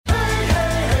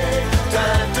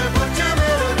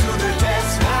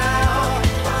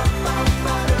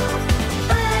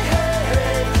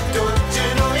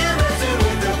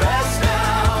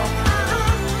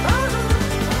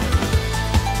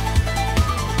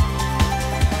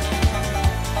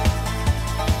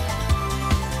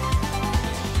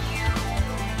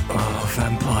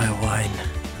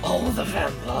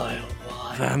Vampire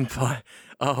wine. Vampire.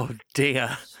 Oh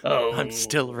dear. Oh. I'm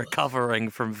still recovering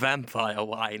from vampire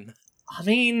wine. I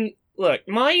mean, look,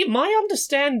 my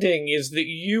understanding is that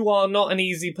you are not an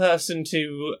easy person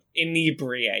to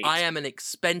inebriate. I am an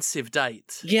expensive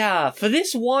date. Yeah, for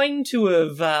this wine to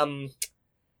have,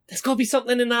 there's got to be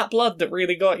something in that blood that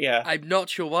really got you. I'm not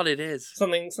sure what it is.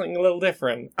 Something a little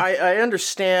different. I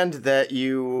understand that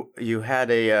you had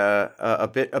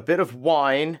a bit of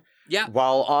wine. Yeah.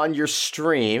 While on your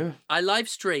stream. I live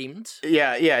streamed.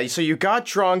 Yeah. So you got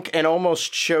drunk and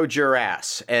almost showed your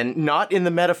ass. And not in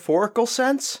the metaphorical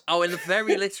sense. Oh, in the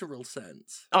very literal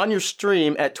sense. On your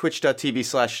stream at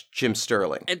twitch.tv/Jim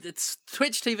Sterling. And it's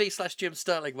twitch.tv/Jim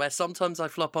Sterling, where sometimes I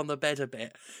flop on the bed a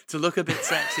bit to look a bit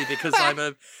sexy because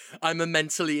I'm a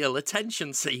mentally ill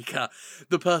attention seeker.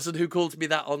 The person who called me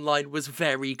that online was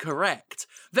very correct.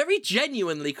 Very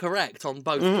genuinely correct on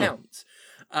both counts.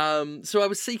 So I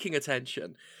was seeking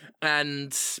attention,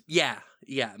 and I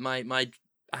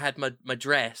had my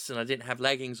dress, and I didn't have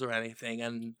leggings or anything,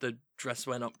 and the dress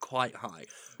went up quite high.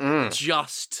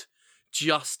 Just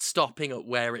stopping at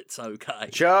where it's okay.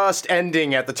 Just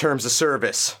ending at the terms of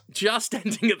service. Just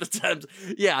ending at the terms.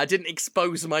 Yeah, I didn't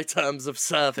expose my terms of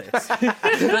service.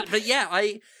 but yeah,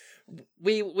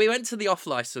 We went to the off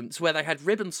license where they had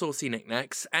ribbon saucy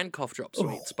knickknacks and cough drop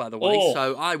sweets, by the way.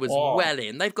 So I was well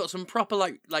in. They've got some proper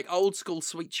like old school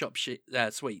sweet shop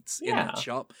sweets in that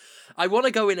shop. I want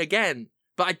to go in again,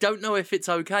 but I don't know if it's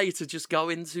okay to just go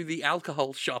into the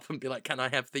alcohol shop and be like, "Can I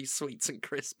have these sweets and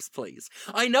crisps, please?"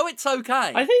 I know it's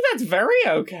okay. I think that's very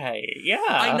okay. Yeah.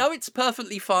 I know it's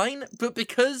perfectly fine, but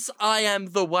because I am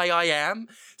the way I am,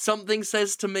 something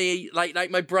says to me, like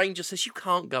my brain just says, you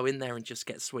can't go in there and just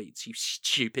get sweets, you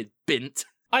stupid bint.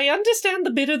 I understand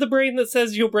the bit of the brain that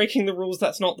says you're breaking the rules,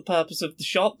 that's not the purpose of the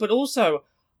shop, but also,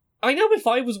 I know if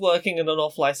I was working in an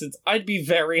off-license, I'd be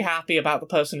very happy about the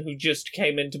person who just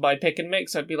came in to buy pick and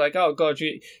mix. I'd be like, oh god,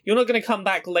 you're not going to come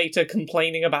back later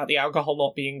complaining about the alcohol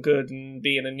not being good and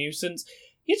being a nuisance.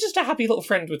 You're just a happy little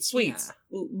friend with sweets.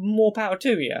 Yeah. More power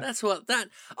to you.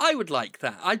 I would like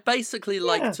that. I'd basically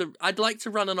I'd like to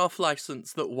run an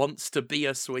off-license that wants to be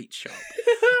a sweet shop.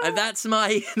 And that's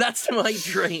my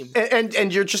dream.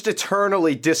 And you're just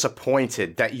eternally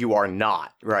disappointed that you are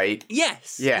not, right?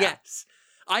 Yes. Yeah. Yes.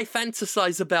 I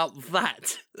fantasize about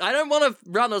that. I don't want to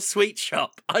run a sweet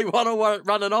shop. I want to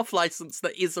run an off-license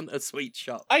that isn't a sweet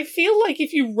shop. I feel like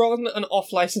if you run an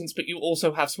off-license but you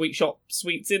also have sweet shop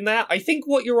sweets in there, I think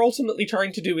what you're ultimately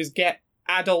trying to do is get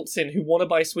adults in who want to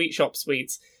buy sweet shop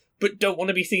sweets but don't want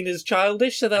to be seen as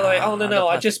childish, so they're like, oh no,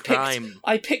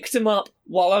 I picked them up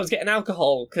while I was getting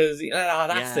alcohol, because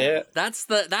that's it. That's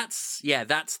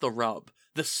the rub.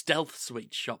 The stealth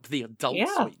sweet shop, the adult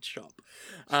sweet shop.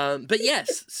 But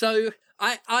yes, so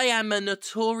I am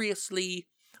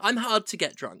I'm hard to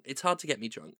get drunk. It's hard to get me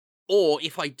drunk. Or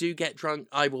if I do get drunk,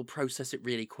 I will process it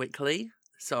really quickly.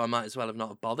 So I might as well have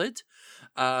not bothered.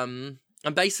 I'm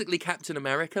basically Captain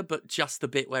America, but just the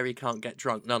bit where he can't get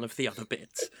drunk, none of the other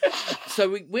bits. So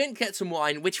we went to get some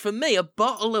wine, which for me, a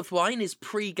bottle of wine is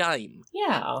pre-game.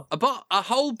 Yeah. A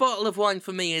whole bottle of wine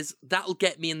for me that'll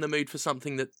get me in the mood for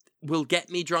something that will get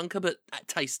me drunker, but that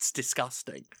tastes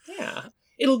disgusting. Yeah.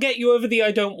 It'll get you over the I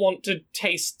don't want to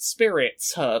taste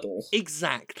spirits hurdle.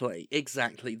 Exactly.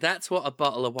 That's what a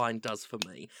bottle of wine does for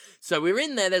me. So we're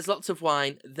in there, there's lots of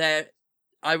wine.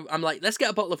 I'm like, let's get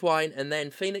a bottle of wine, and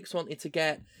then Phoenix wanted to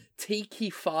get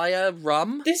Tiki Fire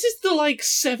rum. This is the,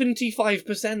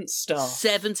 75% stuff.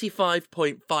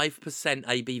 75.5%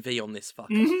 ABV on this fucker.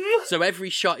 Mm-hmm. So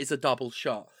every shot is a double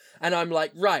shot. And I'm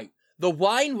like, right, the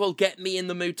wine will get me in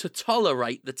the mood to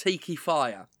tolerate the Tiki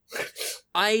Fire.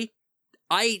 I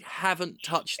haven't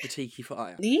touched the Tiki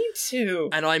Fire. Need to.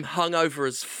 And I'm hungover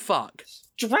as fuck.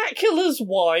 Dracula's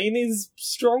wine is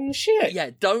strong shit. Yeah,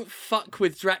 don't fuck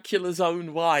with Dracula's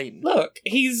own wine. Look,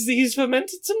 he's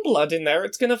fermented some blood in there.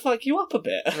 It's gonna fuck you up a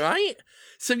bit. Right?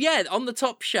 So yeah, on the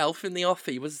top shelf in the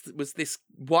offie was this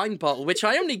wine bottle, which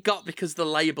I only got because the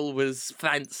label was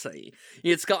fancy.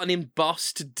 It's got an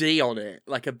embossed D on it,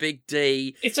 like a big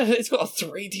D. It's got a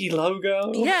 3D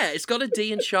logo. Yeah, it's got a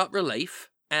D in sharp relief.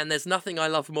 And there's nothing I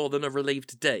love more than a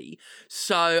relieved D.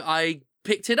 So I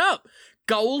picked it up.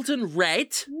 Golden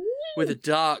red with a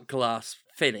dark glass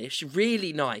finish.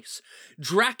 Really nice.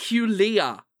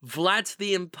 Dracula, Vlad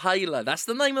the Impaler. That's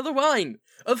the name of the wine.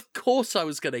 Of course I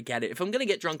was going to get it. If I'm going to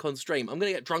get drunk on stream, I'm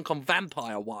going to get drunk on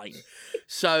vampire wine.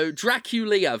 So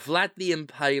Dracula, Vlad the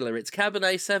Impaler. It's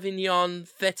Cabernet Sauvignon,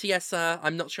 Vetiessa,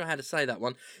 I'm not sure how to say that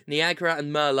one, Niagara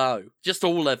and Merlot. Just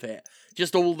all of it.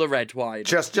 Just all the red wine.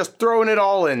 Just throwing it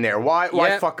all in there. Why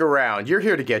Yep. fuck around? You're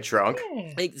here to get drunk.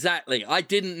 Exactly. I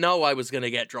didn't know I was going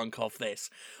to get drunk off this.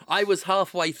 I was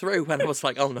halfway through when I was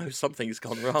like, oh no, something's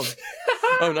gone wrong.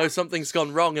 Oh no, something's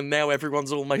gone wrong, and now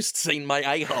everyone's almost seen my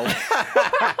a-hole.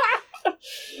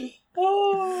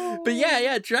 But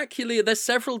yeah, Dracula, there's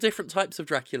several different types of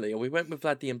Dracula. We went with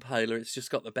Vlad the Impaler, it's just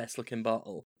got the best looking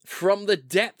bottle. From the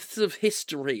depths of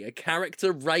history, a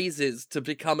character raises to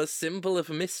become a symbol of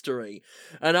mystery,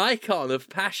 an icon of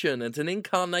passion and an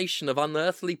incarnation of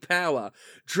unearthly power.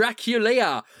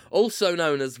 Dracula, also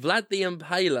known as Vlad the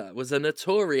Impaler, was a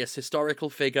notorious historical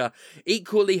figure,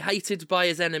 equally hated by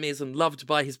his enemies and loved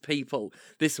by his people.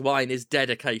 This wine is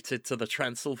dedicated to the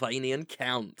Transylvanian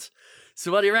Count.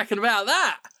 So what do you reckon about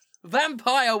that?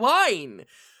 Vampire wine!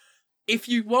 If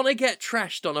you want to get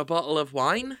trashed on a bottle of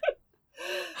wine,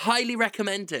 highly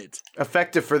recommended.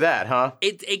 Effective for that, huh?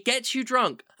 It gets you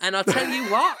drunk. And I'll tell you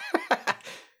what,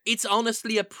 it's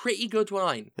honestly a pretty good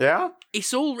wine. Yeah?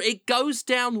 It goes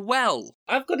down well.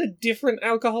 I've got a different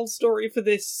alcohol story for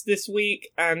this week,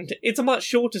 and it's a much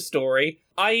shorter story.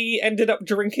 I ended up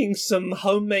drinking some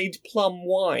homemade plum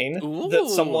wine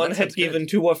that someone that had sounds given good.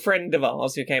 to a friend of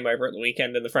ours who came over at the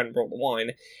weekend, and the friend brought the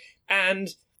wine. And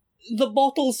the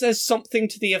bottle says something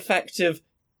to the effect of,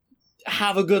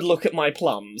 "Have a good look at my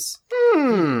plums."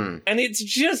 And it's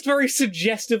just very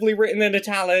suggestively written in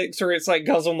italics, or it's like,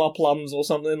 "Guzzle my plums," or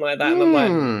something like that. And I'm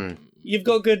like, you've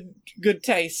got good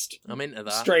taste, I'm into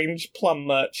that. strange plum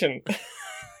merchant.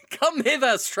 Come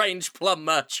hither, strange plum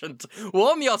merchant.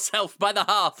 Warm yourself by the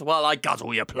hearth while I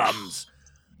guzzle your plums.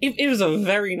 It was a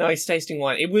very nice tasting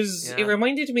wine. It Yeah.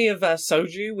 reminded me of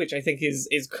soju, which I think is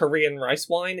Korean rice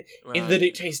wine, in Right. that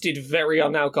it tasted very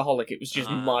unalcoholic. It was just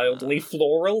mildly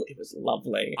floral. It was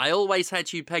lovely. I always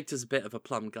had you pegged as a bit of a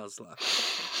plum guzzler.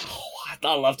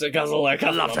 I love to guzzle a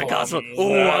couple of plums.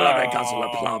 Oh, I love to guzzle a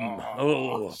plum.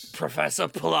 Oh, Professor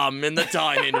Plum in the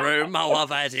dining room. Oh, I've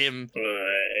had him.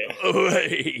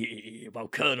 Well,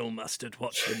 Colonel Mustard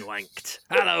watched and wanked.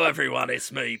 Hello, everyone.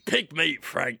 It's me, Pig Meat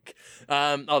Frank.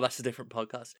 That's a different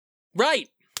podcast. Right.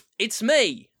 It's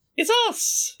me. It's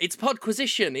us! It's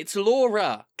Podquisition, it's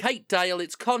Laura, Kate Dale,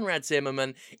 it's Conrad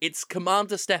Zimmerman, it's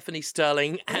Commander Stephanie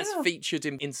Sterling, as Yeah. featured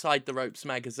in Inside the Ropes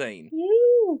magazine.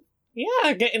 Ooh.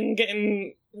 Yeah,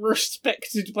 getting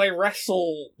respected by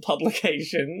wrestle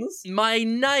publications. My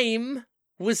name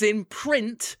was in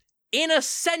print in a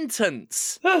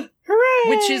sentence, Hooray!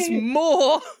 which is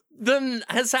more than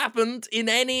has happened in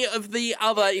any of the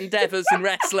other endeavours in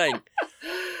wrestling.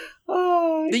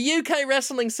 Oh, The UK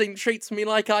wrestling scene treats me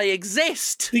like I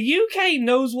exist. the UK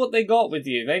knows what they got with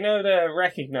you. They know to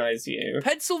recognise you.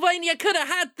 Pennsylvania could have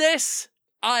had this.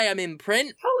 I am in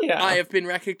print. Hell yeah. I have been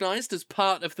recognised as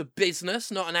part of the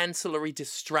business, not an ancillary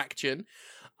distraction.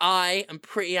 I am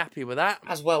pretty happy with that.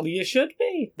 As well you should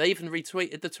be. They even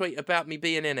retweeted the tweet about me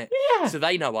being in it. Yeah. So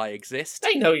they know I exist.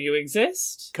 They know you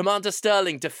exist. Commander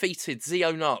Sterling defeated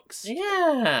Zio Knox.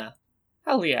 Yeah.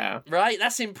 Hell yeah. Right?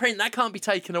 That's in print. That can't be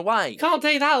taken away. Can't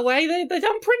take that away. They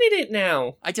done printed it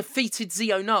now. I defeated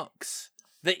Zio Knox,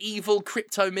 the evil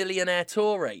crypto millionaire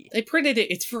Tory. They printed it.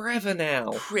 It's forever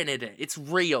now. Printed it. It's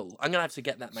real. I'm gonna have to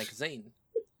get that magazine.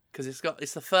 Because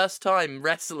it's the first time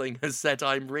wrestling has said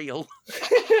I'm real.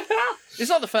 It's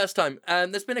not the first time.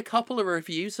 There's been a couple of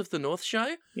reviews of the North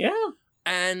Show, Yeah.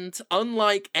 and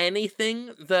unlike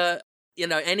anything that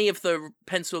any of the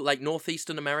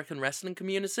Northeastern American wrestling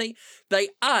community, they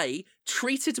A,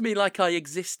 treated me like I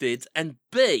existed, and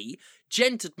B,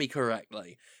 gendered me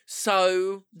correctly.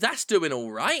 So that's doing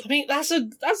all right. I mean, that's a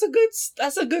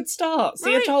good start.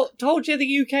 See, Right. I told you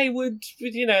the UK would,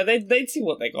 they'd see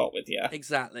what they got with you.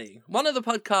 Exactly. One of the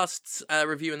podcasts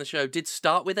reviewing the show did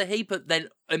start with a he, but then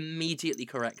immediately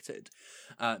corrected.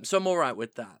 So I'm all right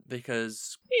with that,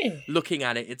 because Yeah. looking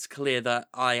at it, it's clear that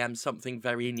I am something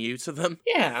very new to them,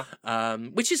 Yeah.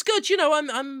 which is good.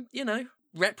 I'm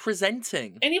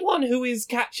representing. Anyone who is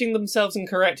catching themselves and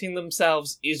correcting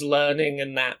themselves is learning,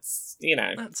 and that's,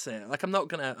 That's it. Like I'm not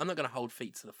gonna hold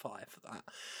feet to the fire for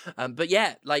that. But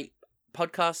yeah, like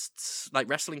podcasts, like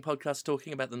wrestling podcasts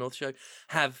talking about the North Show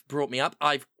have brought me up.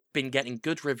 I've been getting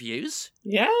good reviews,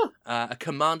 yeah. a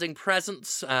commanding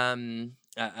presence,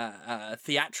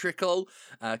 theatrical,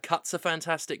 cuts a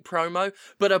fantastic promo.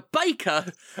 But a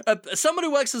baker, someone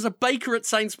who works as a baker at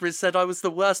Sainsbury's said I was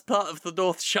the worst part of the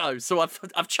North Show. So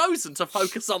I've chosen to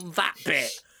focus on that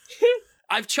bit.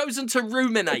 I've chosen to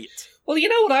ruminate. Well, you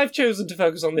know what I've chosen to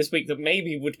focus on this week that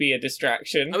maybe would be a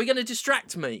distraction? Are we going to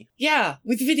distract me? Yeah,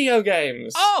 with video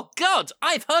games. Oh, God,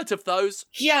 I've heard of those.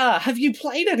 Yeah, have you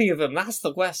played any of them? That's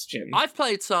the question. I've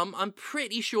played some. I'm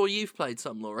pretty sure you've played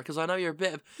some, Laura, because I know you're a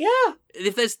bit of... Yeah.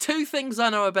 If there's two things I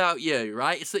know about you,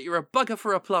 right, it's that you're a bugger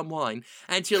for a plum wine,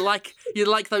 and you like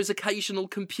those occasional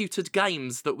computered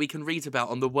games that we can read about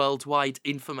on the worldwide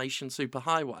information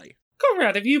superhighway.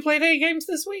 Conrad, have you played any games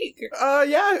this week?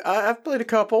 Yeah, I've played a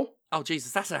couple. Oh,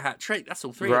 Jesus, that's a hat trick. That's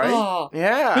all three Right? of us. Oh,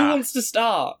 Yeah. who wants to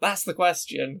start? That's the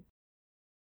question.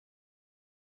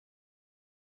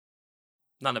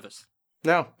 None of us.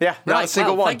 No, yeah, not Right, a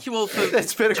single well, one. thank you all for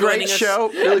It's been a joining great us. show.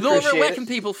 Really Laura, appreciate where it. can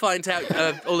people find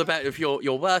out all about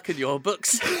your work and your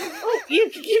books? Oh, you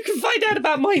can find out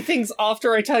about my things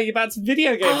after I tell you about some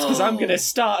video games, because I'm going to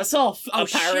start us off, Oh,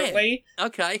 apparently.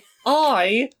 Okay.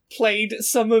 I played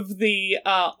some of the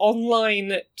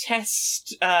online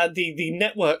test, the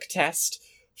network test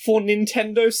for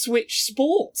Nintendo Switch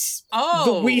Sports.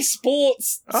 Oh. The Wii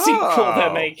Sports sequel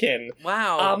they're making.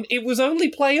 Wow. It was only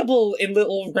playable in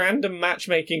little random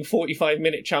matchmaking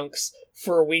 45-minute chunks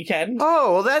for a weekend.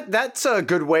 Oh, well, that's a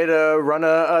good way to run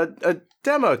a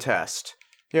demo test.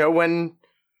 You know, when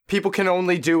people can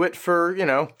only do it for,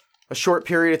 a short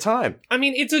period of time. I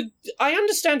mean, I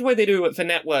understand why they do it for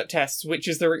network tests, which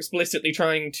is they're explicitly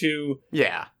trying to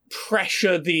Yeah.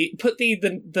 pressure put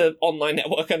the online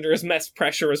network under as much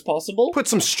pressure as possible. Put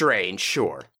some strain,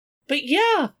 sure. But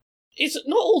yeah, it's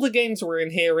not all the games were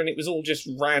in here, and it was all just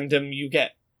random. You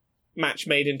get match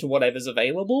made into whatever's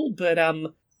available, but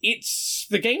it's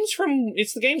the games from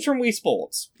Wii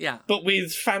Sports, Yeah. but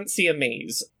with fancier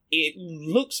Miis. It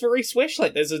looks very Swish,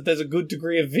 like there's a good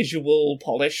degree of visual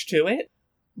polish to it.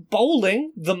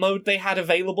 Bowling, the mode they had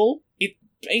available, it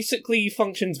basically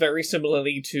functions very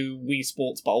similarly to Wii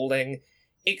Sports Bowling,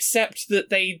 except that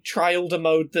they trialed a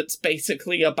mode that's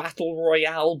basically a battle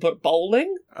royale but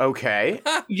bowling. Okay.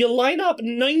 You line up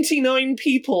 99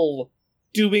 people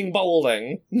doing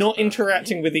bowling, not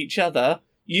interacting with each other.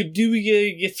 You do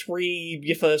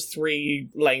your first three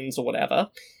lanes or whatever,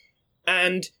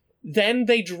 and then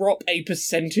they drop a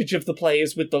percentage of the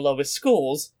players with the lowest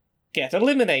scores get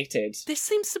eliminated. This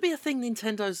seems to be a thing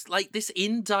Nintendo's, like, this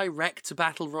indirect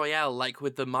battle royale, like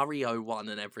with the Mario one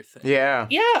and everything. Yeah.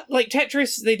 Yeah, like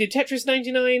Tetris, they did Tetris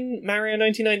 99, Mario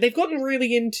 99. They've gotten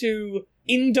really into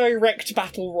indirect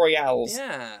battle royales.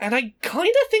 Yeah. And I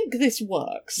kind of think this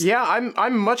works. Yeah,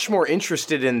 I'm much more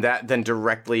interested in that than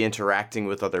directly interacting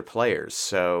with other players,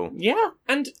 so... Yeah,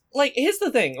 and, like, here's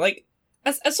the thing, like,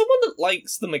 as someone that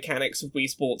likes the mechanics of Wii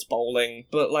Sports Bowling,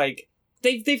 but, like,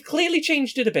 they've clearly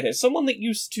changed it a bit. As someone that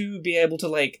used to be able to,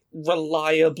 like,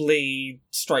 reliably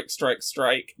strike,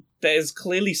 there's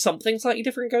clearly something slightly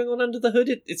different going on under the hood.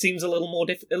 It seems a little more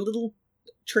a little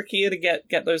trickier to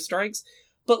get those strikes.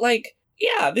 But, like,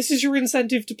 yeah, this is your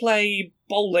incentive to play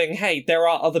bowling. Hey, there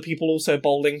are other people also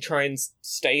bowling. Try and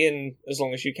stay in as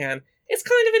long as you can. It's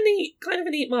kind of a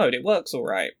neat mode. It works all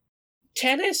right.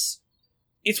 Tennis,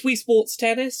 it's Wii Sports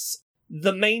Tennis.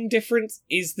 The main difference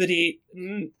is that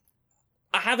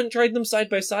I haven't tried them side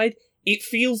by side. It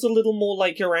feels a little more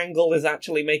like your angle is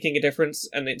actually making a difference,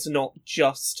 and it's not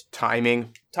just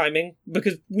Timing.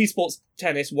 because Wii Sports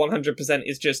Tennis 100%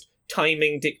 is just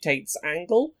timing dictates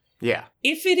angle. Yeah.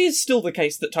 If it is still the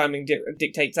case that timing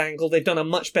dictates angle, they've done a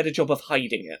much better job of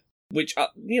hiding it. Which,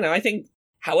 I think,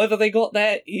 however they got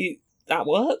there, that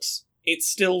works. It's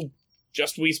still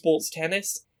just Wii Sports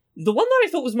Tennis. The one that I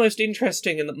thought was most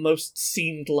interesting and that most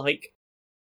seemed like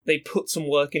they put some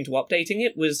work into updating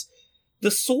it was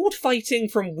the sword fighting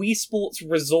from Wii Sports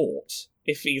Resort,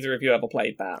 if either of you ever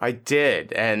played that. I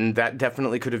did, and that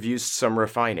definitely could have used some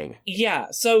refining. Yeah,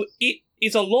 so it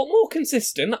is a lot more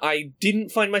consistent. I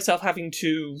didn't find myself having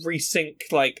to resync,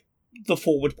 like, the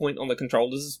forward point on the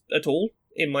controllers at all,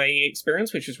 in my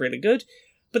experience, which was really good.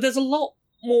 But there's a lot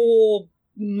more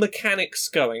mechanics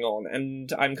going on,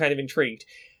 and I'm kind of intrigued.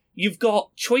 You've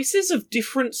got choices of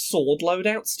different sword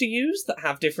loadouts to use that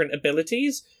have different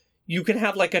abilities. You can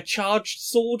have, like, a charged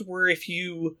sword where if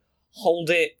you hold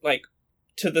it, like,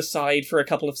 to the side for a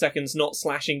couple of seconds, not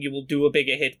slashing, you will do a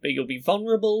bigger hit, but you'll be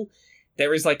vulnerable.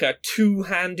 There is, like, a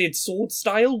two-handed sword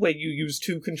style where you use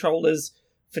two controllers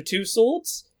for two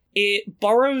swords. It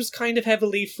borrows kind of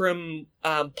heavily from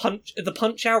the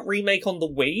Punch-Out remake on the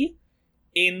Wii,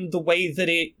 in the way that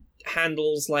it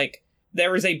handles, like,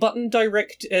 there is a button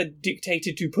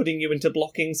dictated to putting you into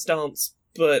blocking stance,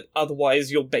 but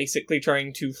otherwise you're basically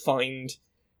trying to find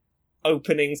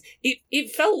openings.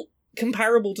 It felt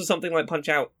comparable to something like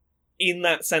Punch-Out in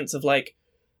that sense of, like,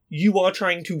 you are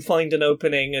trying to find an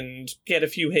opening and get a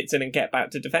few hits in and get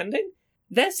back to defending.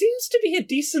 there seems to be a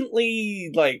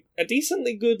decently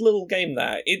good little game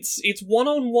there. It's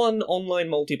one-on-one online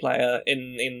multiplayer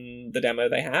in the demo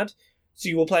they had, so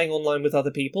you were playing online with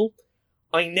other people.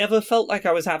 I never felt like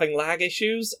I was having lag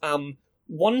issues.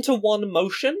 One-to-one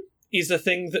motion is a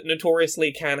thing that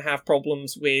notoriously can have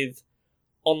problems with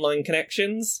online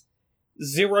connections.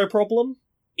 Zero problem.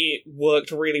 It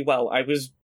worked really well. I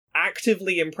was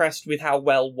actively impressed with how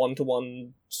well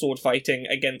one-to-one sword fighting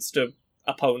against a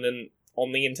opponent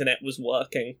on the internet was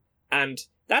working. And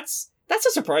that's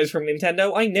a surprise from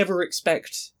Nintendo. I never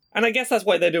expect... And I guess that's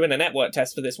why they're doing a network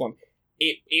test for this one.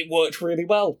 It worked really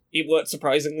well. It worked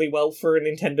surprisingly well for a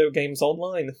Nintendo Games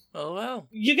Online. Oh, wow.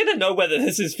 You're gonna know whether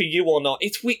this is for you or not.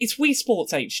 It's Wii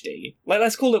Sports HD.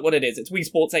 Let's call it what it is. It's Wii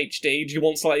Sports HD. Do you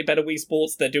want slightly better Wii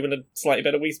Sports? They're doing a slightly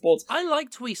better Wii Sports. I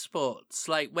liked Wii Sports,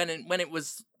 like, when it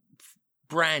was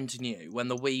brand new, when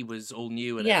the Wii was all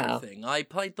new and everything. I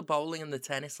played the bowling and the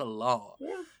tennis a lot. Yeah.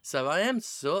 So I am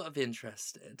sort of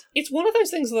interested. It's one of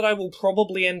those things that I will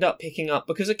probably end up picking up,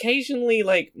 because occasionally,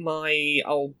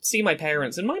 I'll see my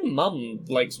parents, and my mum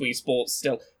likes Wii Sports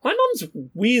still. My mum's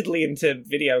weirdly into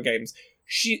video games.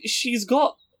 She's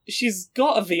got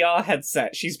a VR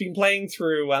headset. She's been playing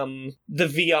through, the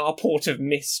VR port of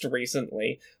Myst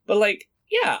recently. But,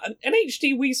 yeah, an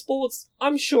HD Wii Sports,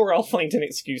 I'm sure I'll find an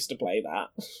excuse to play that.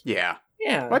 Yeah.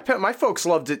 Yeah. My folks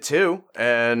loved it too,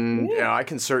 and I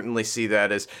can certainly see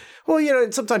that as, well,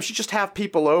 sometimes you just have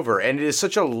people over, and it is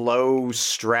such a low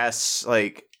stress,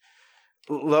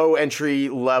 low entry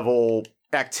level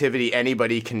activity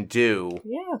anybody can do.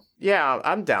 Yeah. Yeah,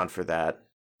 I'm down for that.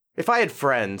 If I had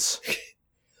friends.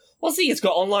 Well, see, it's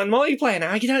got online multiplayer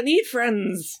now. You don't need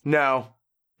friends. No.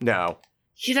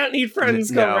 You don't need friends,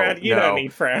 comrade. You don't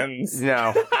need friends.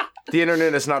 No. The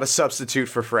internet is not a substitute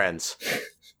for friends.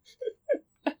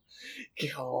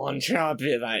 Go on, try a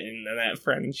bit of that internet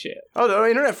friendship. Oh, the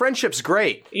internet friendship's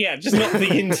great. Yeah, just not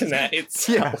the internet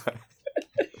itself. Yeah.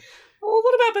 Well,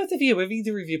 what about both of you? Have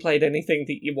either of you played anything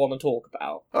that you want to talk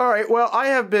about? All right, well, I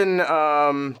have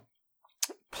been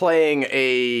playing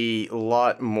a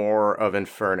lot more of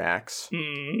Infernax.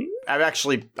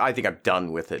 I think I'm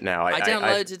done with it now. I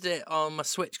downloaded it on my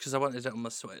Switch because I wanted it on my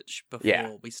Switch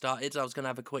before we started. I was going to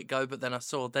have a quick go, but then I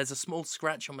saw there's a small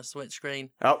scratch on my Switch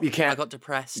screen. Oh, you can't. I got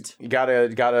depressed. You gotta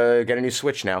get a new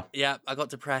Switch now. Yeah, I got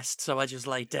depressed, so I just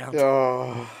laid down.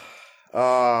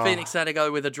 Phoenix had to go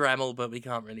with a Dremel, but we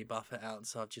can't really buff it out,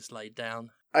 so I've just laid down.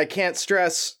 I can't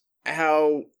stress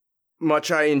how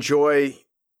much I enjoy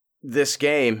this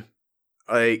game.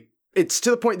 It's to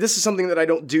the point, this is something that I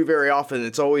don't do very often.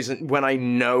 It's always when I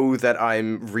know that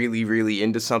I'm really, really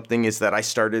into something, is that I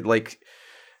started,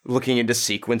 looking into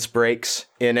sequence breaks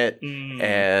in it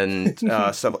and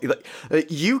stuff.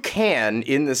 You can,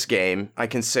 in this game, I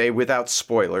can say without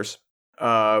spoilers,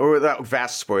 or without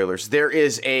vast spoilers, there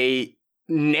is a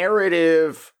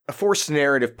forced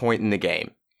narrative point in the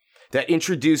game that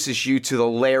introduces you to the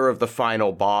lair of the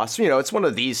final boss. It's one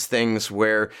of these things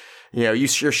where,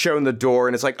 you're shown the door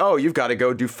and it's like, oh, you've got to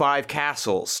go do 5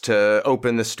 castles to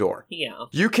open this door. Yeah.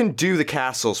 You can do the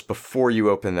castles before you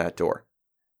open that door.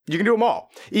 You can do them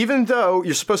all. Even though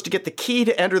you're supposed to get the key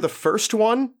to enter the first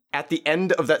one at the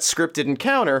end of that scripted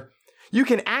encounter, you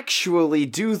can actually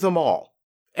do them all.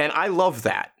 And I love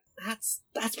that.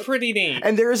 That's pretty neat.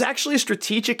 And there is actually a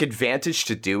strategic advantage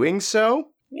to doing so.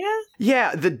 Yeah?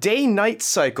 Yeah, the day-night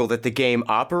cycle that the game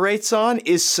operates on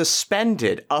is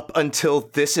suspended up until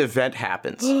this event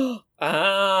happens.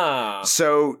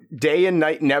 So day and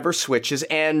night never switches,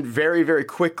 and very, very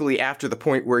quickly after the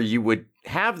point where you would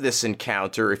have this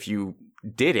encounter, if you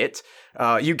did it,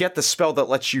 you get the spell that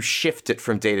lets you shift it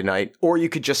from day to night, or you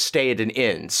could just stay at an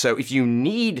inn. So if you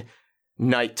need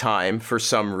nighttime for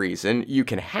some reason, you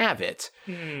can have it.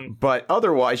 But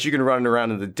otherwise, you can run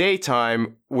around in the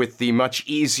daytime with the much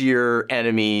easier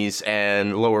enemies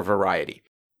and lower variety.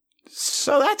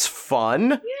 So that's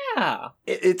fun. Yeah.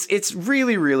 It's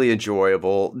really, really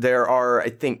enjoyable. There are, I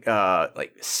think,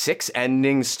 6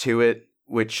 endings to it,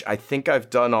 which I think I've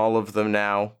done all of them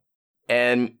now.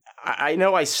 And I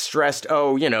know I stressed,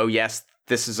 yes,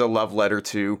 this is a love letter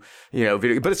to,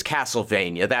 video, but it's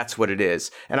Castlevania. That's what it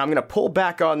is. And I'm going to pull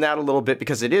back on that a little bit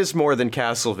because it is more than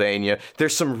Castlevania.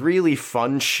 There's some really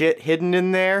fun shit hidden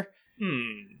in there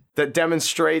that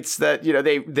demonstrates that,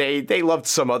 they loved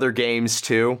some other games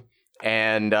too.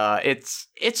 And it's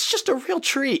just a real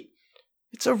treat.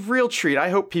 It's a real treat. I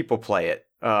hope people play it.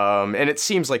 And it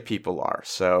seems like people are.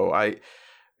 So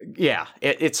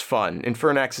it's fun.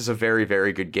 Infernax is a very,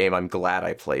 very good game. I'm glad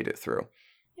I played it through.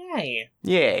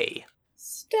 Yay.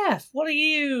 Steph, what have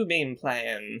you been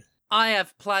playing? I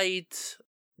have played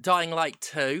Dying Light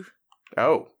 2.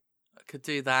 Oh. could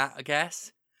do that, I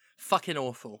guess. Fucking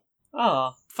awful.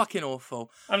 Ah, Fucking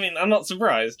awful. I mean, I'm not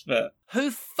surprised, but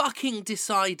Who fucking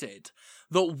decided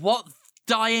that what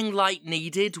Dying Light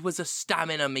needed was a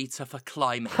stamina meter for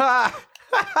climbing?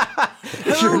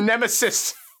 Your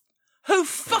nemesis. Who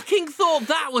fucking thought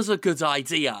that was a good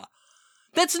idea?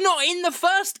 That's not in the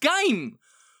first game.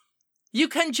 You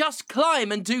can just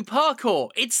climb and do parkour.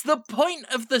 It's the point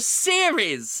of the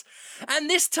series. And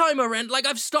this time around, like,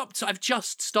 I've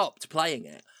just stopped playing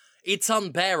it. It's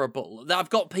unbearable.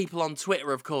 I've got people on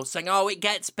Twitter, of course, saying, oh, it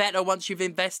gets better once you've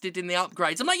invested in the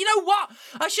upgrades. I'm like, you know what?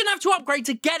 I shouldn't have to upgrade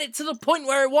to get it to the point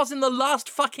where it was in the last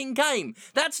fucking game.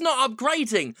 That's not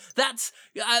upgrading. That's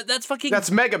fucking...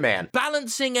 That's Mega Man.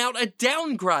 Balancing out a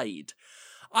downgrade.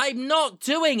 I'm not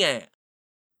doing it.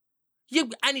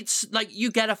 And it's like you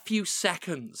get a few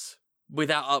seconds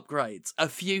without upgrades. A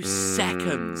few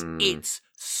seconds. It's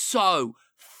so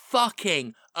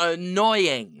fucking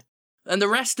annoying. And the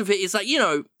rest of it is like,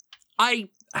 I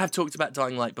have talked about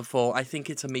Dying Light before. I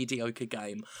think it's a mediocre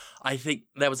game. I think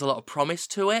there was a lot of promise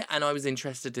to it, and I was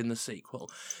interested in the sequel.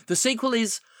 The sequel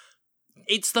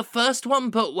it's the first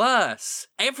one, but worse.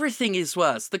 Everything is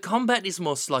worse. The combat is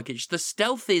more sluggish. The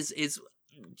stealth is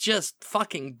just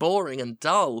fucking boring and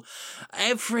dull.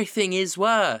 Everything is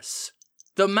worse.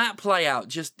 The map layout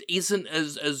just isn't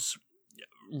as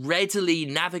readily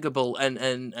navigable and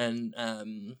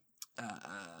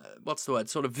what's the word?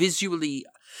 Sort of visually,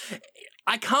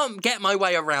 I can't get my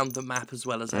way around the map as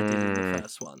well as I did in the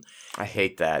first one. I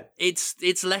hate that.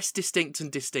 It's less distinct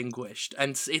and distinguished,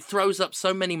 and it throws up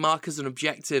so many markers and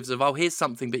objectives of, oh, here's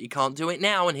something, but you can't do it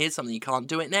now, and here's something you can't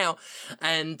do it now,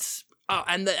 and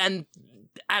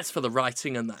as for the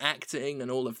writing and the acting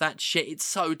and all of that shit, it's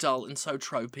so dull and so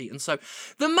tropey, and so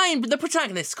the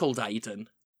protagonist's called Aiden.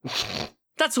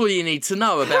 That's all you need to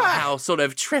know about how sort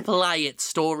of AAA its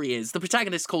story is. The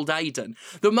protagonist's called Aiden.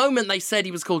 The moment they said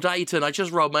he was called Aiden, I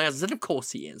just rolled my eyes and said, of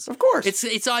course he is. Of course.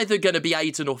 It's either going to be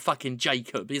Aiden or fucking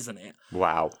Jacob, isn't it?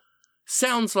 Wow.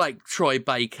 Sounds like Troy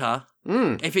Baker.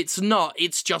 If it's not,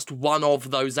 it's just one of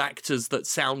those actors that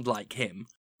sound like him.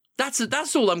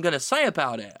 That's all I'm going to say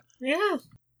about it. yeah.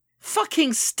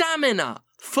 Fucking stamina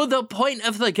for the point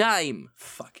of the game.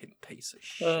 Fucking piece of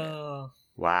shit.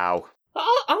 Wow.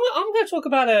 I'm going to talk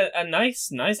about a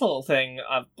nice little thing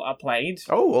I played.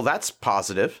 Oh, well, that's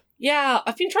positive. Yeah,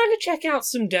 I've been trying to check out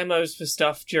some demos for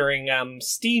stuff during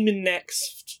Steam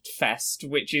Next Fest,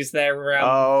 which is their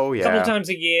Oh, yeah. couple of times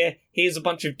a year. Here's a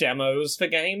bunch of demos for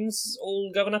games all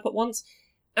going up at once.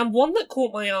 And one that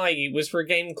caught my eye was for a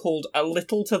game called A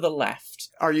Little to the Left.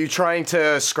 Are you trying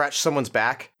to scratch someone's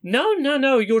back? No.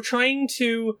 You're trying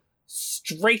to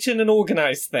straighten and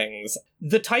organize things.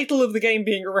 The title of the game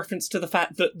being a reference to the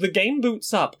fact that the game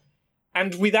boots up,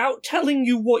 and without telling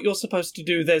you what you're supposed to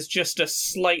do, there's just a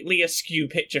slightly askew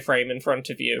picture frame in front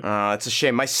of you. It's a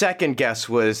shame. My second guess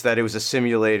was that it was a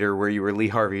simulator where you were Lee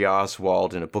Harvey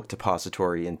Oswald in a book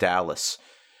depository in Dallas,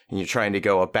 and you're trying to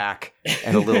go a back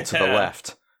and a little to the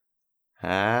left.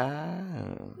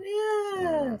 Yeah.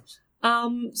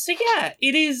 So yeah,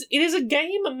 it is a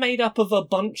game made up of a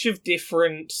bunch of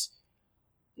different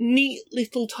neat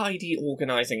little tidy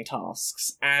organizing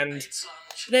tasks, and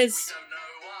there's...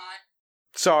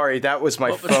 Sorry, that was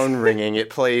my phone ringing. It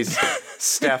plays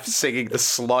Steph singing the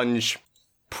Slunge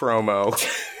promo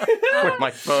with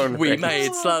my phone We rings.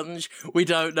 made Slunge, we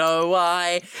don't know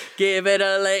why. Give it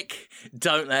a lick,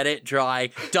 don't let it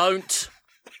dry. Don't.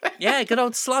 Yeah, good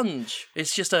old Slunge.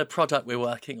 It's just a product we're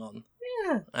working on.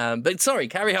 Yeah. But sorry,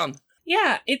 carry on.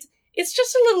 Yeah, it's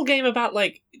just a little game about,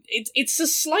 like, it's a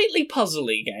slightly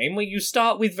puzzly game where you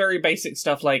start with very basic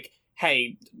stuff like,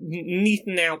 hey,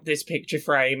 neaten out this picture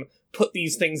frame, put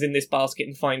these things in this basket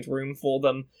and find room for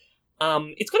them.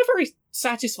 It's got a very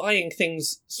satisfying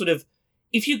things, sort of,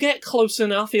 if you get close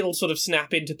enough, it'll sort of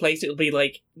snap into place. It'll be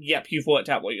like, yep, you've worked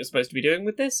out what you're supposed to be doing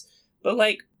with this. But,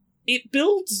 like, it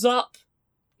builds up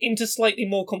into slightly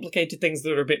more complicated things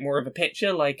that are a bit more of a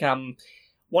picture, like,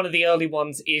 one of the early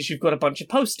ones is you've got a bunch of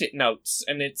post-it notes,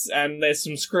 and there's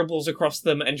some scribbles across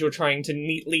them, and you're trying to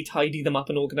neatly tidy them up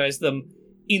and organise them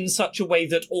in such a way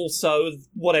that also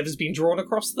whatever's been drawn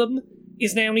across them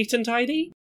is now neat and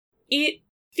tidy. It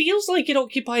feels like it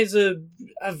occupies a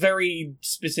very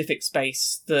specific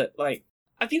space that, like,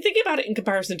 I've been thinking about it in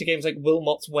comparison to games like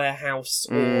Wilmot's Warehouse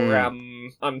or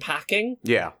Unpacking.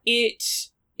 Yeah. It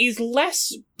is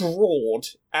less broad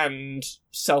and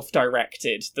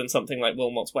self-directed than something like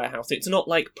Wilmot's Warehouse. It's not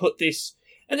like, put this...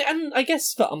 And I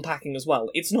guess for Unpacking as well,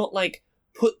 it's not like,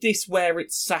 put this where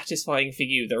it's satisfying for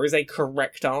you. There is a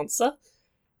correct answer.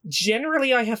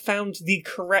 Generally, I have found the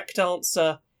correct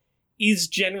answer is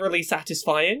generally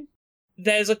satisfying.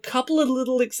 There's a couple of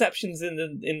little exceptions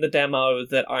in the demo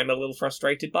that I'm a little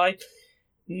frustrated by.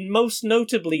 Most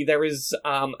notably, there is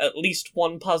at least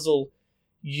one puzzle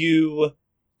you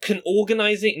can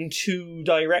organize it in two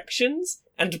directions,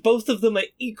 and both of them are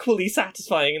equally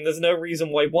satisfying, and there's no reason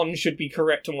why one should be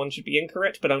correct and one should be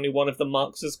incorrect, but only one of them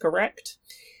marks as correct.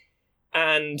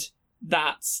 And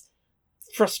that's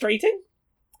frustrating.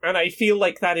 And I feel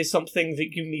like that is something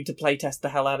that you need to playtest the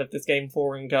hell out of this game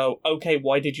for and go, okay,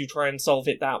 why did you try and solve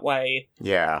it that way?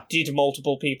 Yeah. Did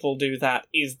multiple people do that?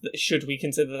 Should we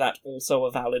consider that also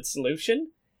a valid solution?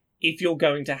 If you're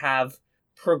going to have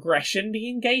progression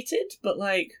being gated, but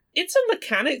it's a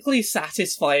mechanically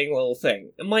satisfying little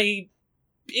thing. And my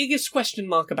biggest question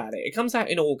mark about it comes out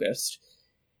in August.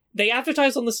 They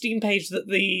advertise on the Steam page that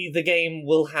the game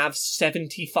will have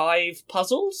 75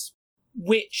 puzzles,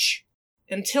 which,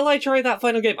 until I try that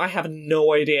final game, I have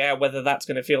no idea whether that's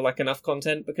going to feel like enough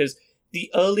content, because the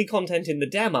early content in the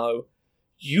demo,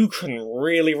 you can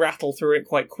really rattle through it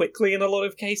quite quickly in a lot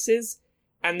of cases,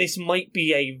 and this might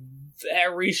be a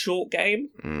very short game.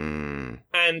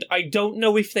 And I don't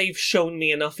know if they've shown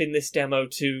me enough in this demo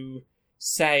to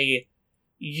say,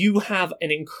 you have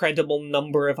an incredible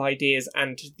number of ideas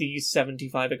and these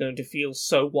 75 are going to feel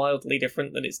so wildly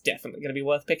different that it's definitely going to be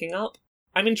worth picking up.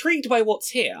 I'm intrigued by what's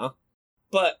here,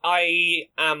 but I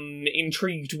am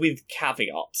intrigued with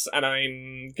caveats, and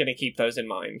I'm going to keep those in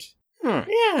mind.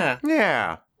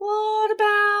 Yeah. What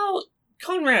about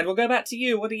Conrad? We'll go back to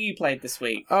you. What have you played this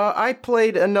week? I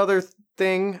played another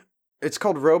thing. It's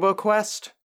called RoboQuest.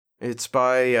 It's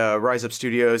by Rise Up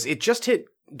Studios. It just hit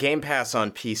Game Pass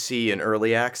on PC in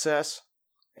early access,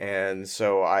 and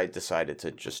so I decided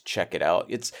to just check it out.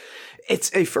 It's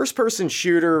a first-person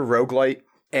shooter roguelite,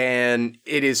 and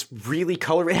it is really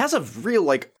colorful. It has a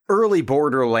real, early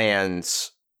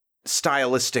Borderlands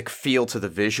stylistic feel to the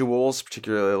visuals,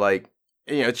 particularly,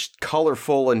 it's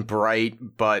colorful and bright,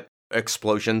 but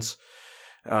explosions.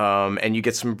 And you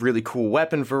get some really cool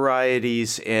weapon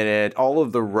varieties in it. All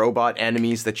of the robot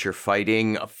enemies that you're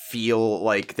fighting feel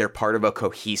like they're part of a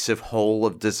cohesive whole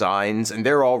of designs, and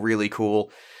they're all really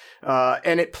cool.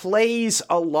 And it plays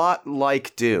a lot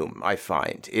like Doom, I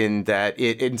find, in that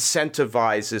it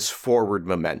incentivizes forward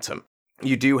momentum.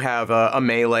 You do have a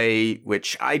melee,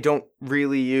 which I don't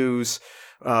really use,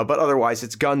 but otherwise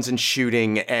it's guns and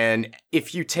shooting, and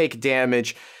if you take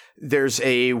damage, there's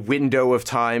a window of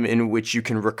time in which you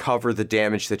can recover the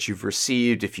damage that you've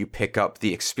received if you pick up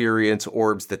the experience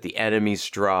orbs that the enemies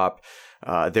drop.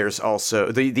 There's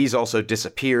also, these also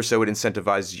disappear, so it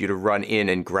incentivizes you to run in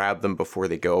and grab them before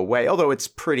they go away, although it's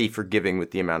pretty forgiving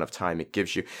with the amount of time it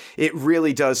gives you. It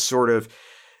really does sort of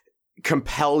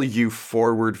compel you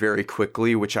forward very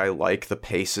quickly, which I like. The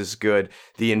pace is good.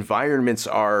 The environments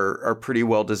are pretty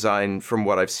well designed from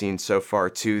what I've seen so far,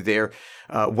 too. They're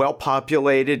well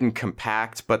populated and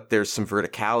compact, but there's some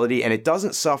verticality, and it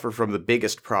doesn't suffer from the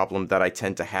biggest problem that I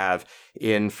tend to have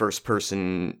in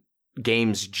first-person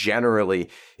games generally,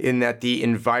 in that the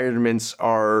environments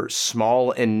are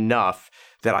small enough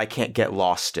that I can't get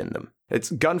lost in them.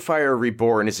 Gunfire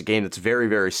Reborn is a game that's very,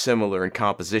 very similar in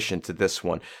composition to this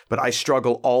one, but I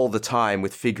struggle all the time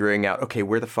with figuring out, okay,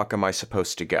 where the fuck am I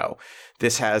supposed to go?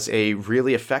 This has a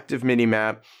really effective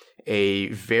minimap, a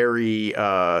very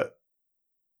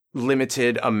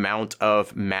limited amount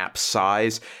of map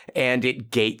size, and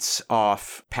it gates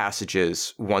off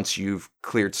passages once you've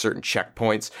cleared certain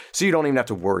checkpoints, so you don't even have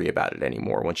to worry about it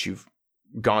anymore. Once you've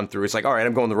gone through, it's like, all right,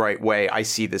 I'm going the right way. I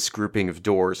see this grouping of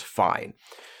doors, fine.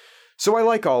 So I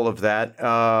like all of that.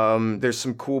 There's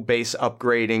some cool base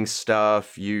upgrading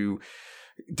stuff. You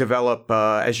develop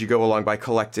as you go along by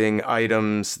collecting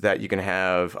items that you can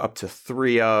have up to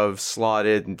 3 of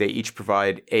slotted, and they each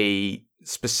provide a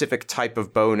specific type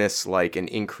of bonus, like an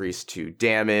increase to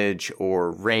damage or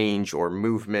range or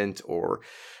movement or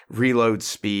reload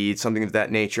speed, something of that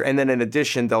nature. And then in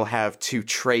addition, they'll have 2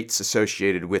 traits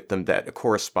associated with them that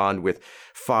correspond with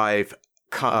 5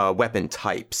 weapon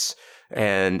types.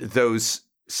 And those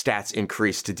stats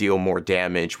increase to deal more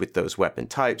damage with those weapon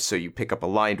types. So you pick up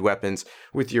aligned weapons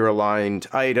with your aligned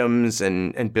items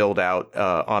and build out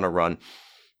on a run.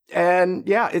 And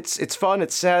yeah, it's fun,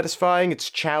 it's satisfying, it's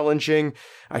challenging.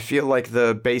 I feel like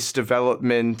the base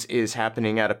development is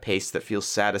happening at a pace that feels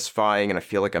satisfying, and I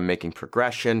feel like I'm making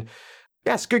progression.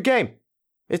 Yeah, it's a good game.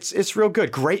 It's real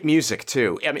good. Great music,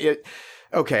 too. I mean,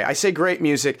 okay, I say great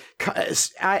music.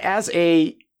 As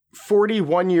a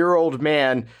 41-year-old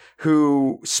man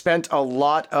who spent a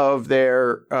lot of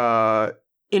their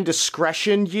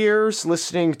indiscretion years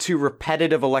listening to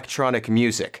repetitive electronic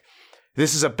music,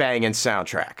 this is a banging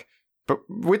soundtrack. But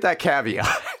with that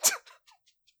caveat,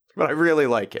 but I really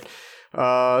like it.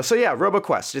 So yeah,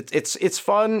 RoboQuest. It's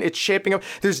fun. It's shaping up.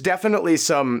 There's definitely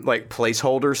some like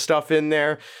placeholder stuff in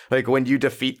there. Like when you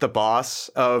defeat the boss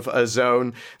of a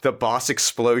zone, the boss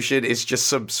explosion is just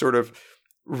some sort of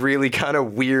really kind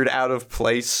of weird, out of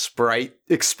place sprite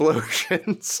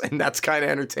explosions, and that's kind of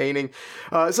entertaining.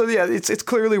 So yeah, it's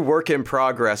clearly work in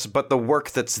progress, but the work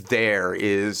that's there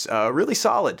is really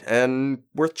solid and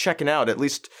worth checking out, at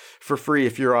least for free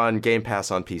if you're on Game Pass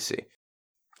on PC.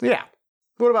 Yeah.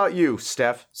 What about you,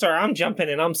 Steph? Sorry, I'm jumping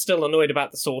in. I'm still annoyed about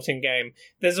the sorting game.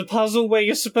 There's a puzzle where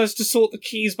you're supposed to sort the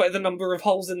keys by the number of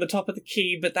holes in the top of the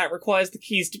key, but that requires the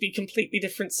keys to be completely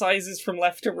different sizes from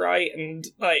left to right and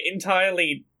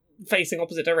entirely facing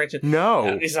opposite direction.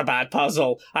 No. It's a bad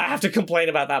puzzle. I have to complain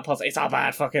about that puzzle. It's a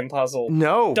bad fucking puzzle.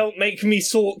 No. Don't make me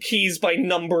sort keys by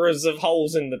numbers of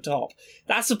holes in the top.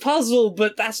 That's a puzzle,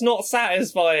 but that's not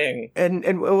satisfying.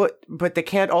 But they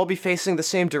can't all be facing the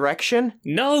same direction?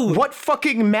 No. What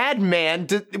fucking madman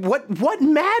what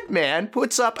madman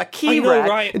puts up a key I know, rack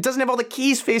right? and doesn't have all the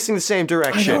keys facing the same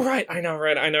direction? I know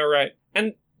right.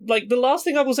 And the last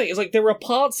thing I will say is, there are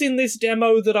parts in this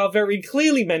demo that are very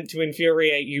clearly meant to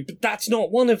infuriate you, but that's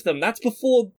not one of them. That's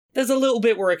before... There's a little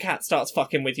bit where a cat starts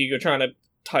fucking with you. You're trying to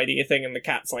tidy your thing, and the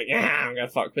cat's like, yeah, I'm gonna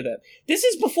fuck with it. This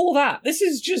is before that. This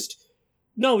is just...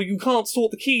 No, you can't sort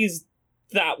the keys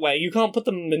that way. You can't put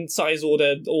them in size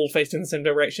order, all facing the same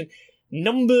direction.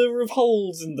 Number of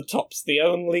holes in the top's the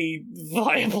only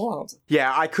viable answer.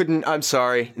 Yeah, I'm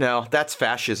sorry. No, that's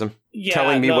fascism. Yeah,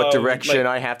 telling me what no, direction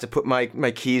I have to put my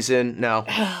keys in. No.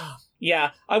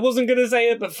 Yeah, I wasn't gonna say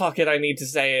it, but fuck it, I need to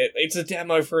say it. It's a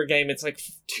demo for a game. It's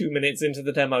 2 minutes into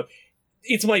the demo.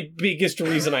 It's my biggest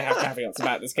reason I have caveats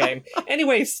about this game.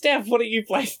 Anyway, Steph, what have you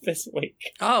played this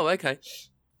week? Oh, okay.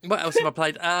 What else have I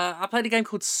played? I played a game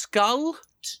called Skull.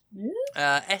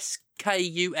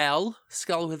 SKUL.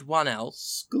 Skull with one L.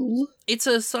 Skull? It's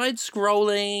a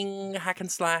side-scrolling hack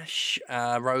and slash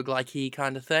roguelike-y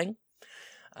kind of thing.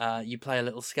 You play a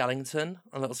little skeleton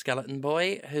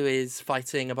boy, who is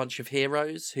fighting a bunch of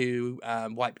heroes who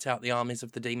wiped out the armies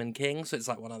of the Demon King. So it's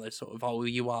like one of those sort of,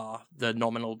 you are the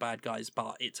nominal bad guys,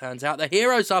 but it turns out the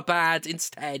heroes are bad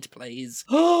instead, please.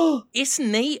 It's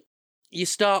neat. You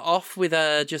start off with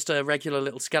just a regular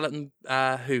little skeleton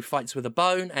who fights with a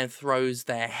bone and throws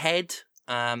their head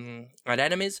at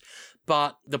enemies,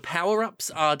 but the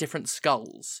power-ups are different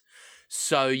skulls.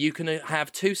 So you can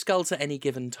have 2 skulls at any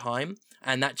given time,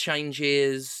 and that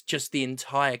changes just the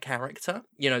entire character.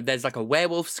 There's a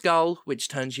werewolf skull, which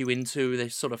turns you into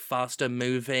this sort of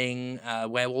faster-moving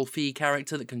werewolfy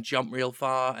character that can jump real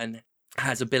far and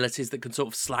has abilities that can sort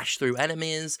of slash through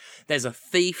enemies. There's a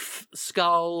thief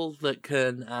skull that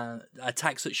can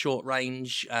attacks at short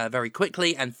range very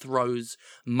quickly and throws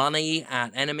money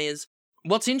at enemies.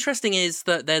 What's interesting is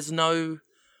that there's no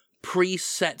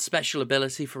preset special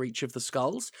ability for each of the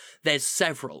skulls. There's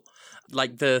several.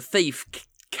 The thief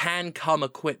can come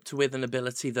equipped with an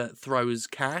ability that throws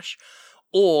cash,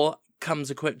 or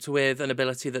comes equipped with an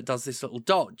ability that does this little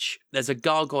dodge. There's a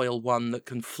gargoyle one that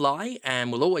can fly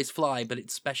and will always fly, but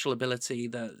its special ability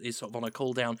that is sort of on a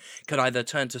cooldown can either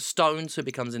turn to stone, so it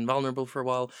becomes invulnerable for a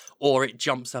while, or it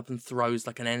jumps up and throws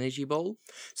like an energy ball.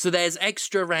 So there's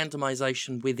extra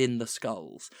randomization within the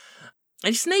skulls.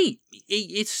 And it's neat.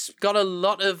 It's got a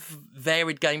lot of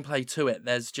varied gameplay to it.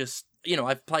 There's just,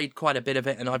 I've played quite a bit of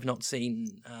it, and I've not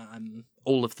seen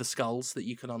all of the skulls that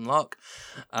you can unlock.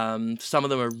 Some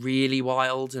of them are really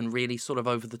wild and really sort of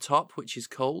over the top, which is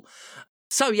cool.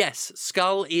 So yes,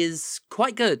 Skull is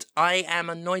quite good. I am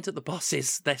annoyed at the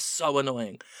bosses. They're so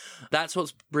annoying. That's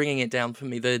what's bringing it down for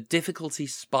me. The difficulty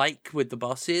spike with the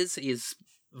bosses is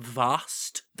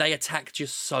vast. They attack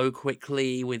just so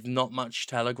quickly with not much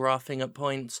telegraphing at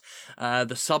points.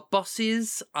 The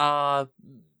sub-bosses are...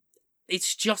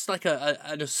 It's just like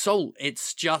an assault.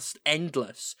 It's just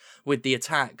endless with the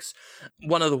attacks.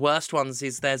 One of the worst ones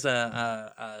is there's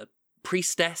a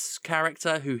priestess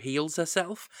character who heals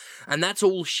herself, and that's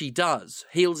all she does,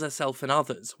 heals herself and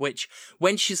others, which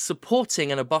when she's supporting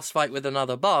in a boss fight with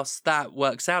another boss, that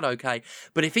works out okay.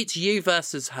 But if it's you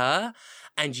versus her,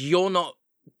 and you're not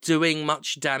doing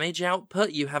much damage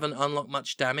output, you haven't unlocked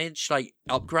much damage,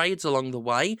 upgrades along the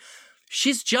way,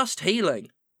 she's just healing.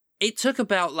 It took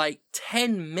about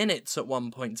 10 minutes at one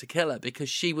point to kill her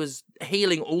because she was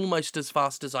healing almost as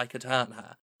fast as I could hurt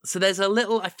her. So there's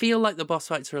I feel like the boss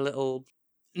fights are a little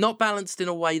not balanced in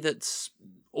a way that's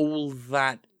all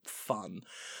that fun.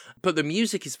 But the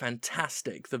music is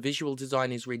fantastic. The visual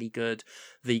design is really good.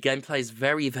 The gameplay is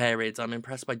very varied. I'm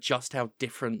impressed by just how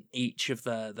different each of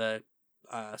the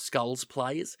Skulls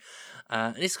plays.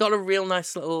 And it's got a real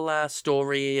nice little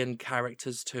story and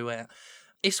characters to it.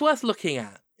 It's worth looking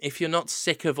at. If you're not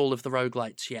sick of all of the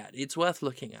roguelites yet, it's worth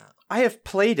looking at. I have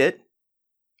played it.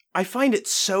 I find it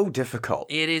so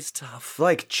difficult. It is tough.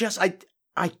 Like, just,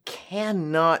 I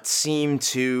cannot seem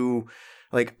to,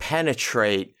 like,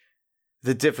 penetrate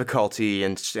the difficulty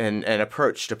and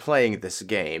approach to playing this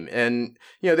game. And,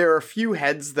 there are a few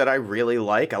heads that I really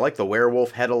like. I like the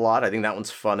werewolf head a lot. I think that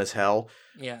one's fun as hell.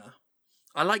 Yeah.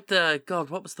 I like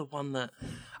what was the one that...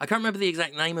 I can't remember the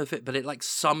exact name of it, but it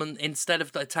instead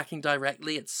of attacking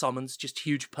directly, it summons just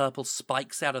huge purple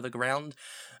spikes out of the ground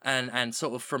and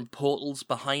sort of from portals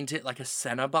behind it, like a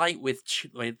Cenobite with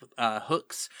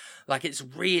hooks. Like, it's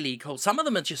really cool. Some of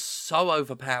them are just so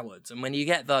overpowered, and when you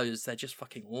get those, they're just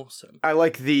fucking awesome. I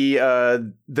like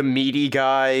the meaty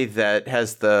guy that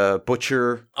has the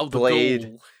butcher blade.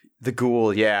 Ghoul. The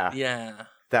ghoul, yeah. Yeah.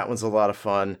 That one's a lot of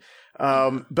fun.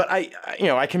 But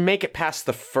I can make it past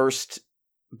the first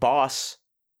boss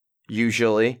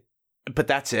usually, but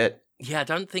that's it. Yeah, I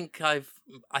don't think I've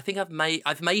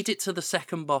made it to the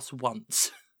second boss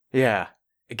once. Yeah,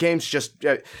 the game's just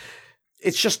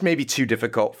it's just maybe too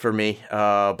difficult for me.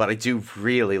 But I do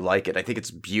really like it. I think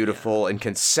it's beautiful, and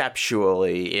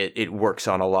conceptually it works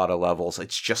on a lot of levels.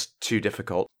 It's just too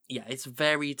difficult. Yeah, it's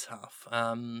very tough.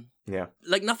 Yeah.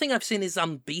 Like, nothing I've seen is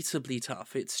unbeatably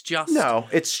tough. It's just... No,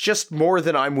 it's just more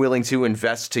than I'm willing to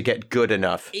invest to get good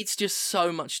enough. It's just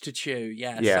so much to chew.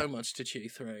 Yeah, so much to chew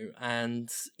through. And,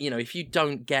 if you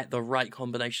don't get the right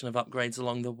combination of upgrades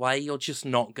along the way, you're just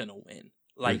not going to win.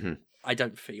 Like, I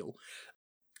don't feel.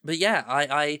 But yeah,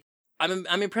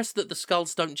 I'm impressed that the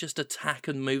skulls don't just attack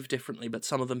and move differently, but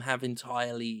some of them have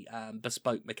entirely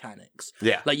bespoke mechanics.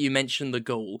 Yeah. Like you mentioned the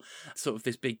ghoul, sort of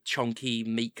this big chonky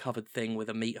meat-covered thing with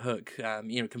a meat hook.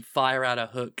 Can fire out a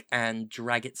hook and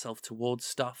drag itself towards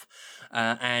stuff.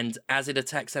 And as it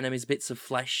attacks enemies, bits of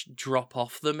flesh drop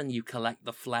off them and you collect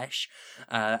the flesh.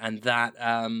 And that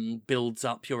builds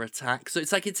up your attack. So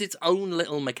it's like it's its own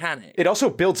little mechanic. It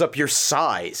also builds up your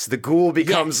size. The ghoul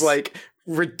becomes like...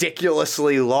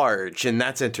 ridiculously large, and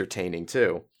that's entertaining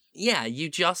too. Yeah, you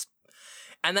just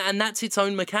and that's its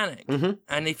own mechanic.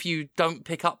 And if you don't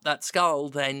pick up that skull,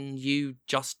 then you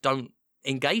just don't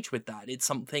engage with that. It's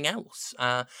something else.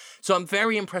 So I'm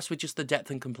very impressed with just the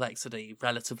depth and complexity,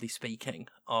 relatively speaking,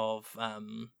 of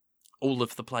all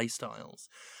of the playstyles.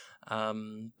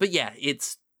 But yeah,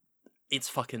 it's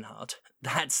fucking hard.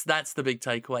 That's the big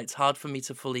takeaway. It's hard for me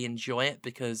to fully enjoy it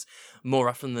because more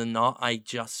often than not, I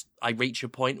reach a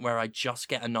point where I just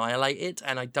get annihilated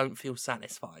and I don't feel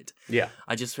satisfied. Yeah.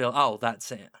 I just feel, oh,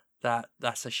 that's it.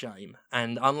 That's a shame.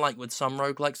 And unlike with some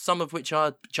roguelikes, some of which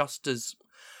are just as,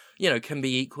 can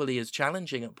be equally as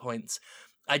challenging at points,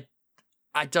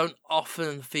 I don't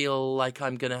often feel like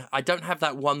I don't have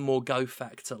that one more go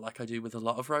factor like I do with a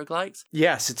lot of roguelikes.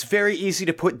 Yes, it's very easy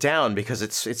to put down because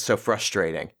it's so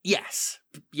frustrating. Yes,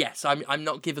 I'm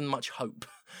not given much hope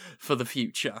for the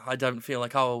future. I don't feel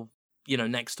like,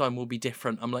 next time will be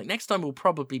different. I'm like, next time will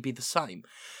probably be the same.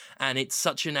 And it's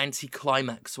such an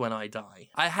anticlimax when I die.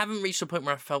 I haven't reached a point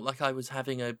where I felt like I was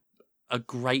having a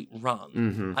great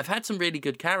run. I've had some really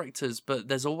good characters, but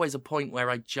there's always a point where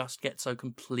I just get so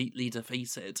completely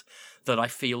defeated that I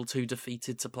feel too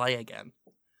defeated to play again.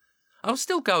 I'll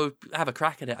still go have a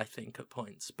crack at it, I think, at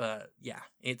points, but yeah,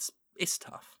 it's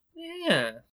tough.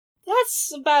 Yeah.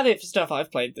 That's about it for stuff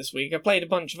I've played this week. I played a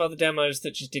bunch of other demos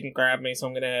that just didn't grab me, so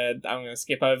I'm gonna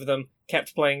skip over them.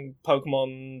 Kept playing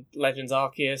Pokemon Legends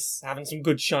Arceus, having some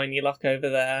good shiny luck over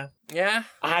there. Yeah.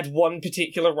 I had one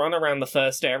particular run around the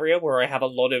first area where I have a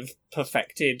lot of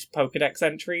perfected Pokedex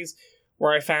entries,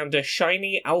 where I found a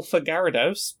shiny Alpha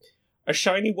Gyarados, a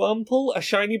shiny Wurmple, a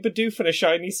shiny Bidoof, and a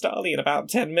shiny Starly in about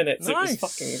 10 minutes. Nice. It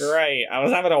was fucking great. I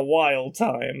was having a wild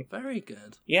time. Very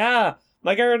good. Yeah.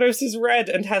 My Gyarados is red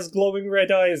and has glowing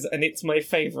red eyes, and it's my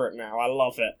favourite now. I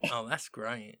love it. Oh, that's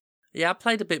great. Yeah, I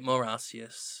played a bit more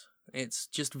Arceus. It's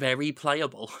just very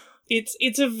playable.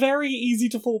 It's a very easy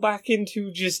to fall back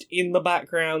into just in the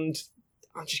background.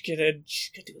 I'm just gonna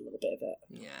do a little bit of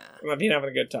it. Yeah. I've been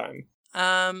having a good time.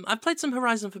 I've played some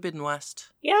Horizon Forbidden West.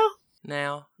 Yeah.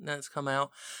 Now it's come out.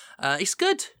 It's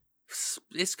good.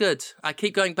 It's good. I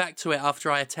keep going back to it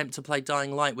after I attempt to play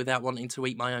Dying Light without wanting to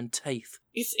eat my own teeth.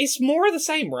 It's more of the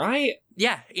same, right?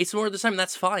 Yeah, it's more of the same.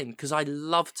 That's fine, because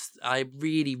I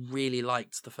really, really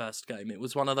liked the first game. It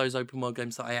was one of those open world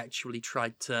games that I actually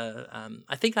tried to,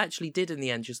 I think I actually did in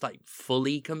the end, just like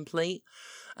fully complete.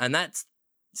 And that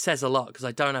says a lot, because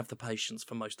I don't have the patience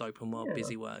for most open world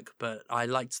busy work, but I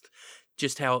liked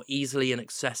just how easily and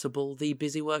accessible the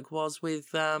busy work was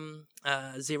with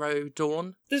Zero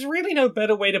Dawn. There's really no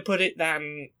better way to put it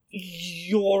than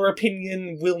your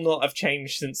opinion will not have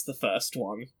changed since the first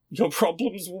one. Your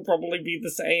problems will probably be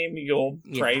the same, your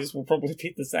praise will probably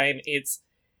be the same.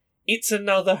 It's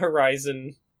another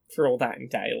Horizon for all that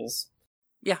entails.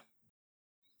 Yeah.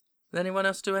 Did anyone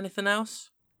else do anything else?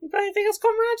 You got anything else,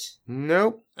 comrade?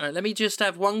 Nope. All right, let me just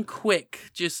have one quick,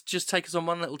 just take us on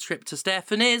one little trip to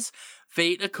Stephanie's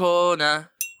Vita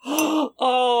Corner.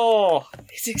 Oh,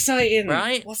 it's exciting.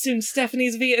 Right? What's in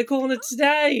Stephanie's Vita Corner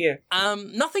today?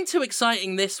 Nothing too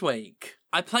exciting this week.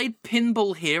 I played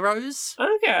Pinball Heroes.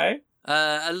 Okay.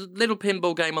 A little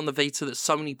pinball game on the Vita that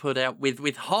Sony put out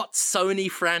with hot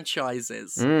Sony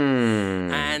franchises.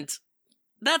 And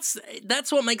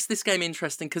that's what makes this game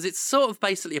interesting, because it's sort of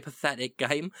basically a pathetic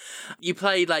game. You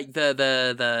play like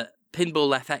the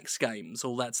Pinball FX games,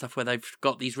 all that stuff where they've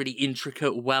got these really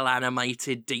intricate,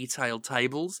 well-animated, detailed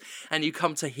tables, and you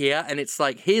come to here and it's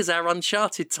like, here's our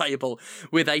Uncharted table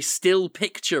with a still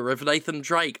picture of Nathan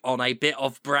Drake on a bit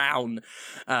of brown.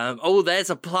 There's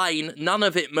a plane, none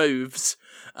of it moves.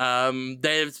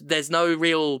 There's no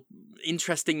real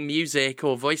interesting music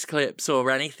or voice clips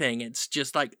or anything. It's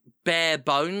just like bare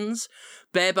bones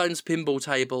pinball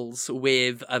tables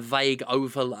with a vague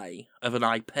overlay of an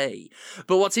IP.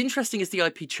 But what's interesting is the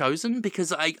IP chosen,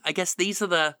 because I guess these are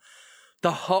the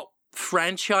hot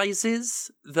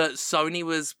franchises that Sony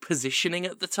was positioning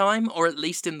at the time, or at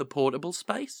least in the portable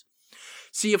space.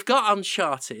 So you've got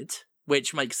Uncharted,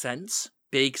 which makes sense.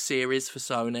 Big series for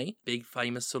Sony, big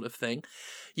famous sort of thing.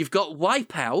 You've got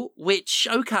Wipeout, which,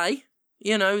 okay,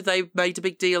 you know, they made a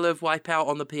big deal of Wipeout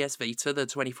on the PS Vita, the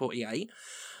 2048.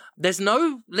 There's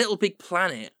no Little Big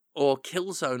Planet or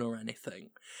Killzone or anything.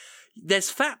 There's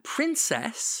Fat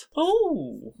Princess.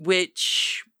 Oh.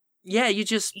 Which, yeah,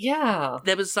 Yeah.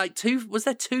 There was like was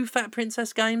there two Fat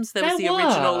Princess games? There was the There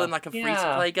original were, and like a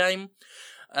free-to-play game.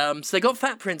 So they got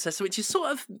Fat Princess, which is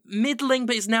sort of middling,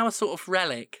 but is now a sort of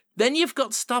relic. Then you've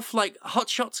got stuff like Hot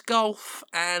Shots Golf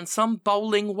and some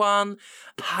bowling one.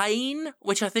 Pain,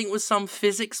 which I think was some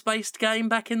physics-based game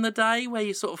back in the day, where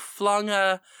you sort of flung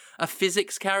a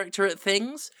physics character at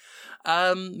things.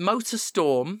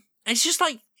 MotorStorm. It's just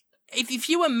like, if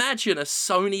you imagine a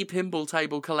Sony pinball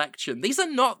table collection, these are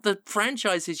not the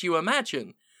franchises you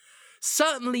imagine.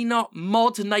 Certainly not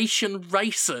Mod Nation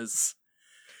Racers.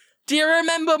 Do you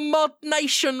remember Mod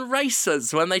Nation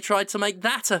Racers when they tried to make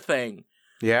that a thing?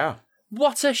 Yeah.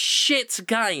 What a shit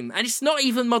game. And it's not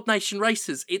even Mod Nation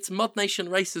Racers, it's Mod Nation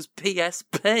Racers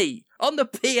PSP on the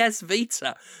PS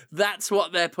Vita. That's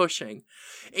what they're pushing.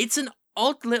 It's an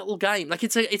odd little game. Like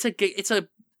it's a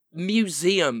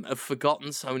museum of forgotten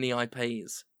Sony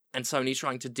IPs, and Sony's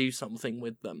trying to do something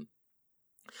with them.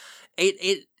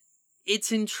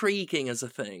 It's intriguing as a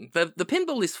thing. The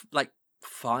pinball is like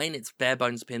fine. It's bare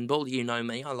bones pinball. You know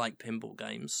me. I like pinball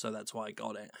games, so that's why I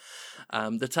got it.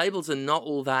 The tables are not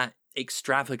all that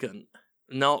extravagant,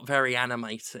 not very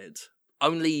animated,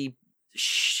 only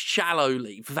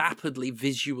shallowly, vapidly,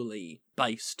 visually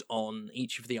based on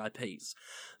each of the IPs.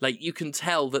 Like, you can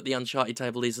tell that the Uncharted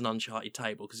table is an Uncharted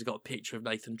table because it's got a picture of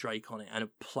Nathan Drake on it and a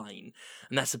plane,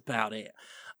 and that's about it.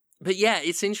 But yeah,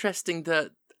 it's interesting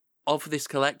that of this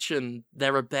collection,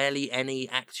 there are barely any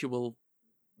actual,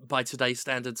 by today's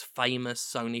standards, famous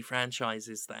Sony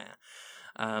franchises there.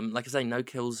 Like I say, no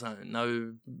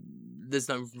Killzone, there's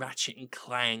no Ratchet and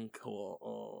Clank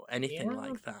or anything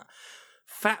like that.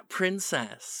 Fat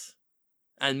Princess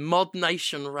and Mod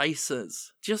Nation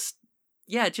Racers. Just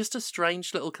a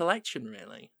strange little collection,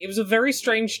 really. It was a very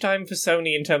strange time for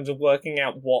Sony in terms of working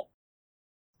out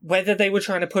whether they were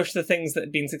trying to push the things that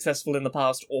had been successful in the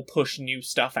past or push new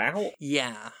stuff out.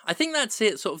 Yeah, I think that's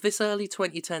it. Sort of this early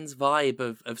 2010s vibe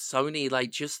of Sony,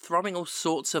 like, just throwing all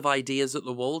sorts of ideas at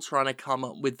the wall, trying to come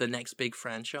up with the next big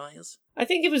franchise. I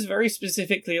think it was very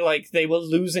specifically like they were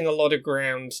losing a lot of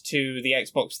ground to the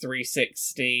Xbox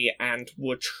 360 and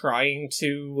were trying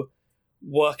to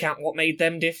work out what made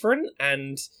them different,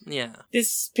 and yeah,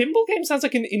 this pinball game sounds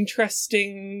like an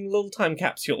interesting little time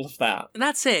capsule of that.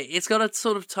 That's it. It's got a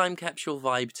sort of time capsule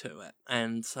vibe to it,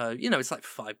 and so, you know, it's like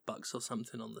 $5 or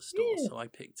something on the store, so I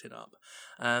picked it up.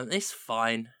 It's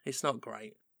fine. It's not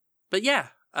great, but yeah,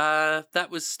 that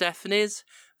was Stephanie's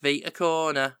Vita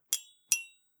Corner.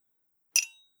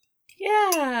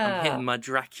 Yeah, I'm hitting my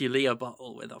Dracula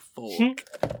bottle with a fork.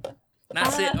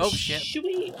 That's it. Oh, shit. Should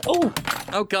we...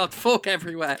 Oh, God. Fork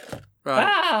everywhere.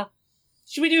 Right.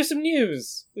 Should we do some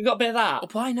news? We got a bit of that. Oh,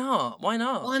 why not? Why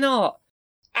not?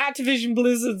 Activision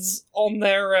Blizzard's on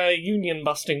their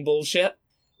union-busting bullshit.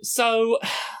 So,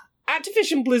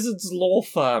 Activision Blizzard's law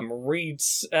firm, Reed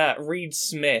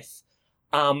Smith,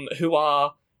 who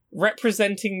are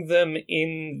representing them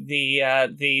in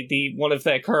the one of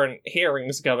their current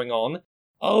hearings going on.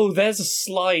 Oh, there's a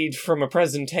slide from a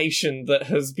presentation that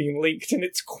has been leaked, and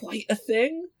it's quite a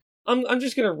thing. I'm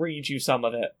just going to read you some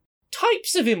of it.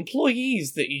 Types of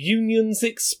employees that unions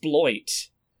exploit.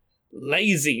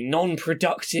 Lazy,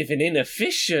 non-productive, and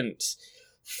inefficient.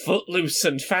 Footloose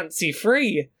and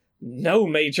fancy-free. No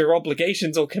major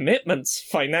obligations or commitments,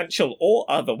 financial or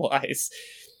otherwise.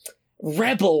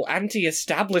 Rebel,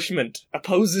 anti-establishment,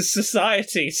 opposes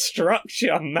society,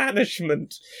 structure,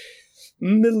 management.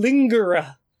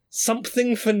 Malingerer,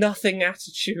 something-for-nothing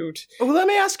attitude. Well, let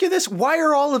me ask you this. Why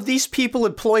are all of these people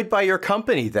employed by your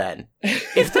company, then?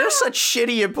 If they're such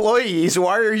shitty employees,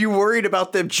 why are you worried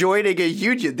about them joining a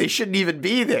union? They shouldn't even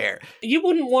be there. You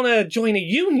wouldn't want to join a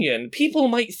union. People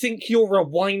might think you're a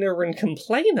whiner and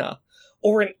complainer.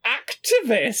 Or an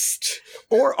activist.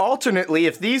 Or alternately,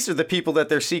 if these are the people that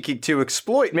they're seeking to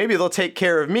exploit, maybe they'll take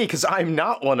care of me, because I'm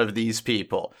not one of these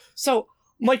people. So,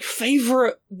 my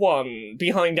favourite one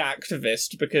behind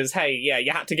activist, because, hey, yeah,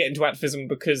 you had to get into activism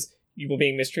because you were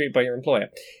being mistreated by your employer.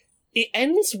 It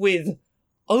ends with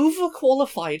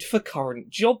overqualified for current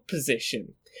job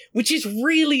position, which is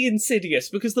really insidious,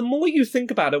 because the more you think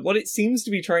about it, what it seems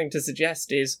to be trying to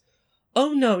suggest is,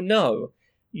 oh no,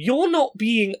 you're not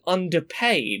being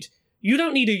underpaid. You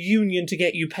don't need a union to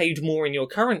get you paid more in your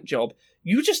current job.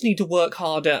 You just need to work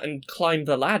harder and climb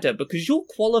the ladder because you're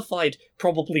qualified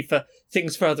probably for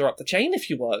things further up the chain if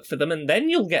you work for them, and then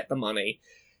you'll get the money.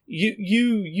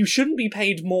 You shouldn't be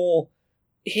paid more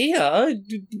here.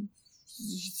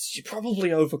 You're probably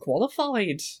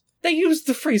overqualified. They used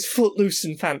the phrase footloose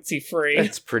and fancy-free.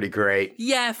 It's pretty great.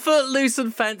 Yeah, footloose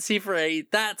and fancy-free.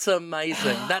 That's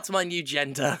amazing. That's my new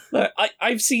gender. Look,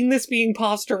 I've seen this being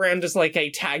passed around as like a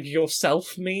tag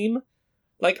yourself meme.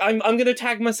 Like, I'm gonna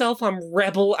tag myself, I'm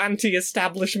rebel,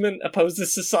 anti-establishment,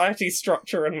 opposes society,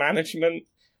 structure, and management.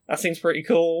 That seems pretty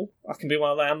cool. I can be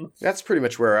one of them. That's pretty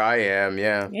much where I am,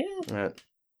 yeah. Yeah.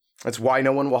 That's why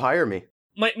no one will hire me.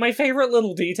 My favourite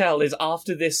little detail is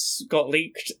after this got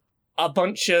leaked, a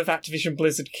bunch of Activision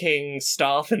Blizzard King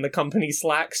staff in the company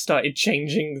Slack started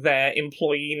changing their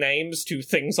employee names to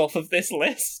things off of this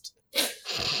list.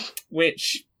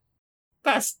 Which...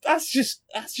 That's just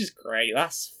great.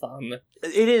 That's fun.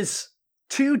 It is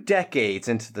 2 decades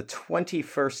into the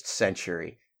 21st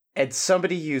century, and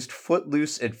somebody used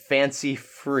footloose and fancy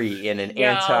free in an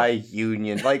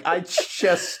anti-union. Like, I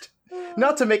just...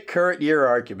 Not to make current year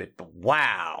argument, but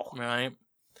wow. Right.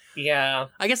 Yeah.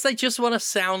 I guess they just want to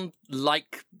sound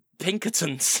like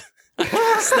Pinkertons.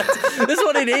 That's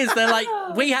what it is. They're like,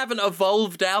 we haven't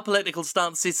evolved our political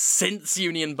stances since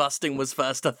union busting was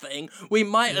first a thing. We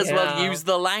might as well use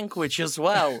the language as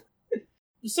well.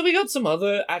 So we got some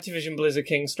other Activision Blizzard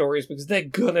King stories because they're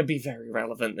gonna be very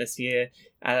relevant this year,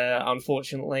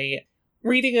 unfortunately.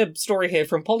 Reading a story here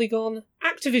from Polygon,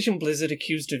 Activision Blizzard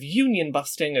accused of union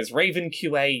busting as Raven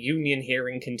QA union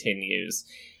hearing continues.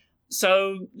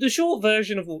 So, the short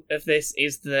version of this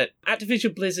is that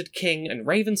Activision Blizzard King and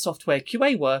Raven Software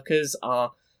QA workers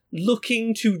are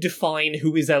looking to define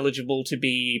who is eligible to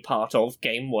be part of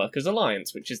Game Workers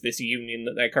Alliance, which is this union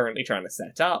that they're currently trying to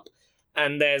set up.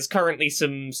 And there's currently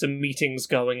some meetings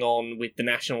going on with the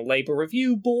National Labour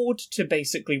Review Board to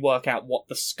basically work out what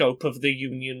the scope of the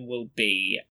union will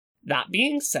be. That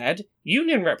being said,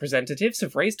 union representatives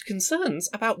have raised concerns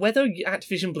about whether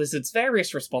Activision Blizzard's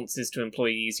various responses to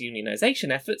employees'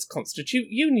 unionization efforts constitute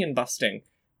union busting.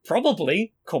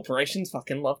 Probably. Corporations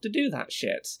fucking love to do that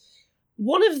shit.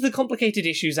 One of the complicated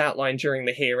issues outlined during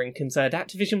the hearing concerned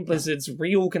Activision Blizzard's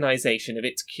reorganization of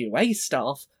its QA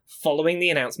staff following the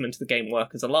announcement of the Game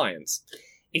Workers Alliance.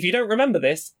 If you don't remember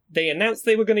this, they announced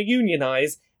they were going to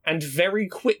unionize, and very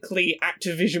quickly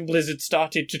Activision Blizzard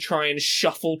started to try and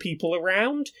shuffle people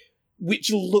around,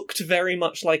 which looked very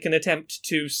much like an attempt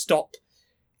to stop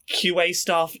QA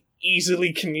staff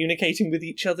easily communicating with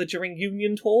each other during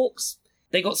union talks.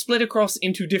 They got split across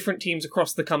into different teams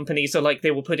across the company, so like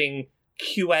they were putting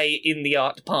QA in the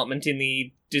art department, in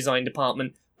the design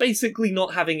department, basically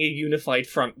not having a unified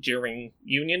front during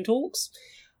union talks.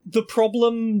 The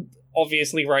problem,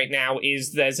 obviously, right now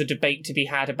is there's a debate to be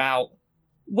had about,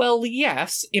 well,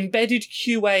 yes, embedded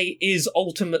QA is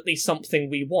ultimately something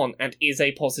we want and is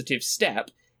a positive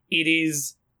step. It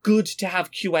is good to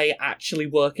have QA actually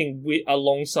working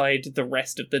alongside the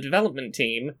rest of the development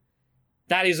team.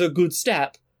 That is a good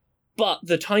step, but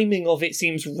the timing of it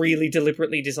seems really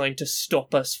deliberately designed to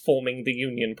stop us forming the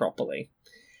union properly.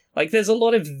 Like, there's a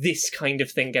lot of this kind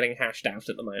of thing getting hashed out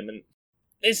at the moment.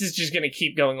 This is just going to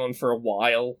keep going on for a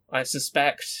while, I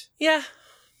suspect. Yeah.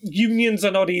 Unions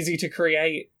are not easy to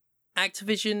create.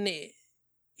 Activision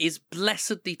is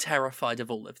blessedly terrified of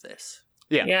all of this.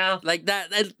 Yeah. Like,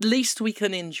 that, at least we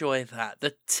can enjoy that.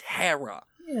 The terror.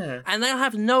 Yeah. And they'll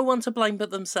have no one to blame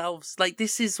but themselves. Like,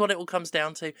 this is what it all comes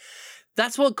down to.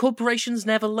 That's what corporations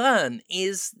never learn,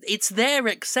 is it's their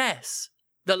excess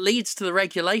that leads to the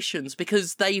regulations,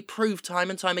 because they prove time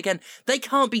and time again they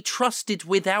can't be trusted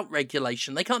without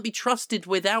regulation. They can't be trusted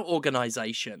without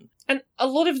organisation. And a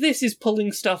lot of this is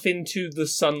pulling stuff into the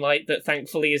sunlight that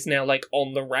thankfully is now, like,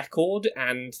 on the record,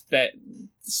 and that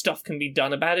stuff can be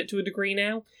done about it to a degree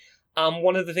now.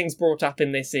 One of the things brought up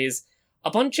in this is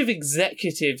a bunch of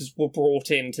executives were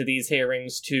brought into these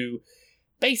hearings to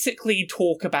basically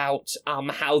talk about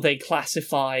how they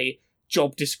classify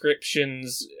job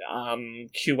descriptions,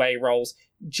 QA roles,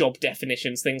 job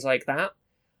definitions, things like that.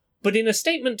 But in a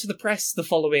statement to the press the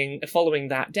following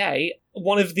that day,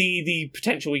 one of the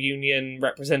potential union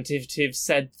representatives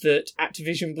said that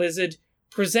Activision Blizzard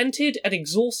presented an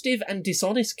exhaustive and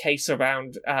dishonest case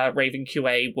around Raven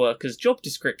QA workers' job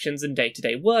descriptions and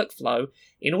day-to-day workflow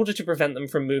in order to prevent them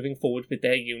from moving forward with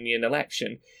their union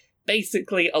election.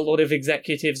 Basically, a lot of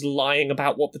executives lying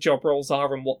about what the job roles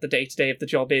are and what the day-to-day of the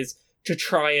job is to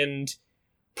try and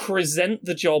present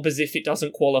the job as if it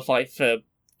doesn't qualify for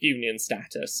union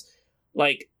status.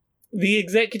 Like, the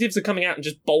executives are coming out and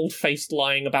just bold-faced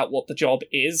lying about what the job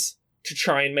is to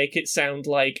try and make it sound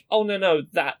like, oh, no,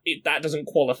 that doesn't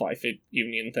qualify for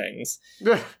union things.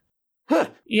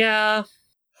 Yeah.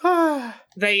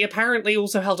 They apparently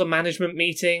also held a management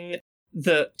meeting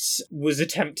that was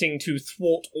attempting to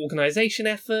thwart organisation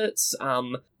efforts,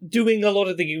 doing a lot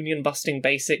of the union-busting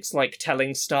basics, like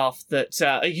telling staff that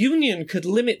a union could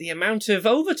limit the amount of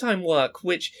overtime work,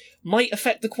 which might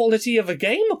affect the quality of a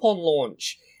game upon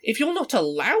launch. If you're not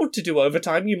allowed to do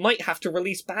overtime, you might have to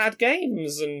release bad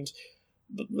games, and...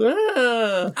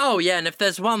 Oh, yeah, and if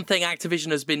there's one thing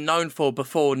Activision has been known for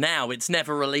before now, it's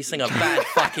never releasing a bad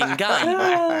fucking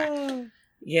game.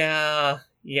 Yeah.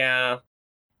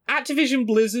 Activision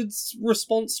Blizzard's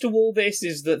response to all this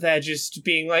is that they're just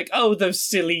being like, oh, those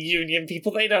silly union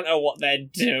people, they don't know what they're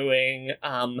doing.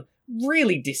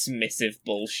 Really dismissive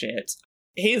bullshit.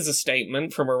 Here's a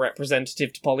statement from a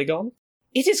representative to Polygon.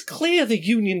 It is clear the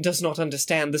union does not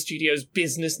understand the studio's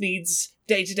business needs,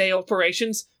 day-to-day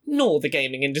operations, nor the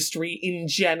gaming industry in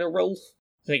general.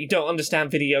 That you don't understand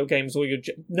video games or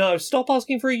no, stop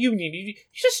asking for a union. You're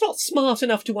just not smart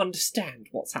enough to understand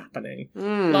what's happening.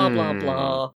 Blah, blah,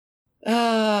 blah.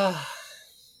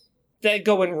 They're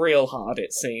going real hard,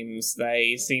 it seems.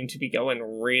 They seem to be going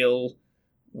real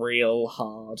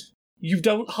hard. You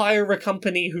don't hire a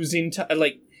company who's into...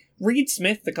 Reed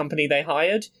Smith, the company they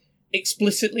hired,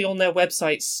 explicitly on their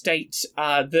website state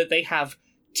that they have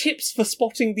tips for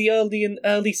spotting the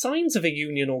early signs of a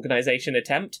union organization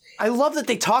attempt. I love that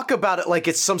they talk about it like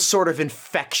it's some sort of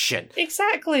infection.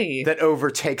 Exactly. That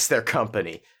overtakes their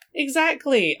company.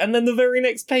 Exactly. And then the very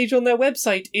next page on their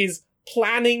website is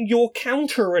planning your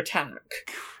counterattack.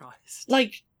 Christ.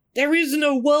 Like, there is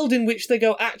no world in which they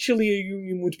go, actually a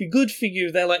union would be good for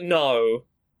you. They're like, no.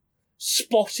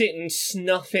 Spot it and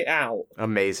snuff it out.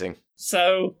 Amazing.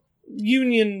 So...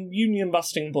 union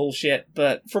busting bullshit,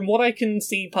 but from what I can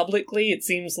see publicly, it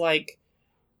seems like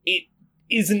it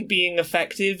isn't being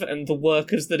effective, and the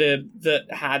workers that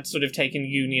had sort of taken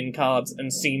union cards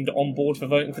and seemed on board for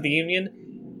voting for the union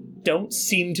don't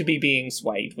seem to be being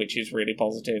swayed, which is really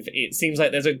positive. It seems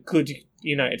like there's a good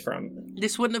united front.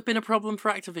 This wouldn't have been a problem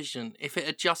for Activision if it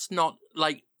had just not,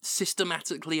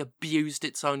 systematically abused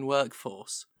its own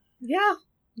workforce. Yeah.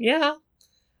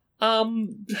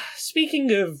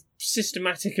 Speaking of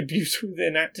systematic abuse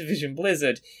within Activision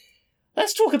Blizzard,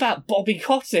 let's talk about Bobby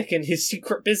Kotick and his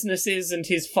secret businesses and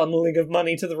his funneling of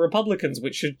money to the Republicans,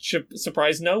 which should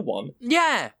surprise no one.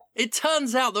 Yeah, it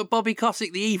turns out that Bobby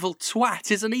Kotick, the evil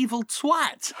twat, is an evil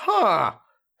twat. Huh.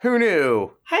 Who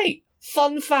knew? Hey,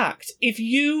 fun fact, if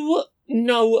you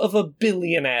know of a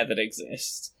billionaire that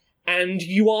exists, and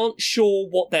you aren't sure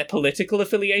what their political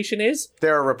affiliation is...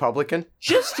 They're a Republican?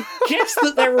 Just guess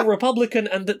that they're a Republican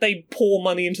and that they pour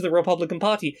money into the Republican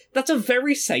Party. That's a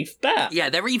very safe bet. Yeah,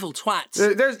 they're evil twats.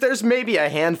 There's maybe a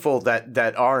handful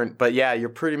that aren't, but yeah, you're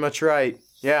pretty much right.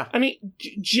 Yeah. I mean,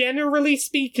 generally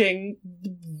speaking,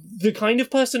 the kind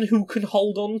of person who can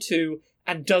hold on to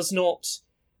and does not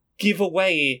give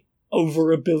away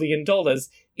over $1 billion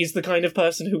is the kind of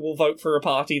person who will vote for a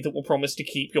party that will promise to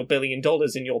keep your $1 billion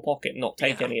in your pocket and not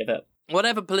take any of it.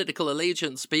 Whatever political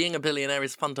allegiance, being a billionaire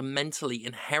is fundamentally,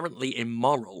 inherently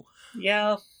immoral.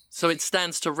 Yeah. So it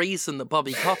stands to reason that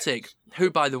Bobby Kotick, who,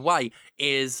 by the way,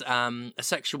 is a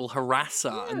sexual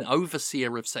harasser, an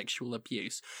overseer of sexual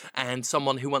abuse, and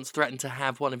someone who once threatened to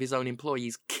have one of his own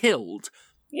employees killed,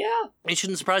 Yeah. It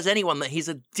shouldn't surprise anyone that he's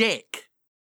a dick.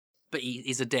 But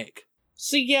he's a dick.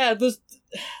 So yeah, the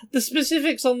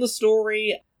specifics on the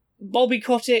story, Bobby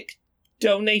Kotick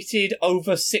donated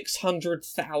over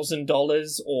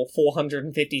 $600,000 or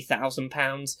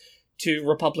 £450,000 to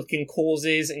Republican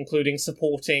causes, including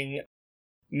supporting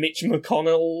Mitch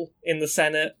McConnell in the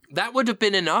Senate. That would have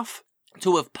been enough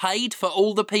to have paid for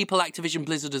all the people Activision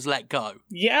Blizzard has let go.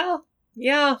 Yeah.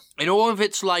 In all of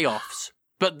its layoffs.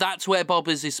 But that's where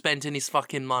Bobbers is spending his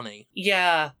fucking money.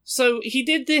 Yeah. So he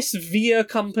did this via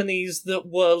companies that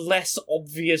were less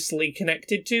obviously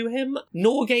connected to him.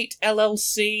 Norgate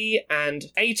LLC and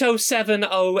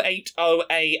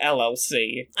 8070808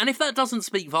 LLC. And if that doesn't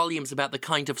speak volumes about the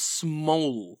kind of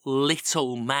small,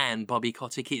 little man Bobby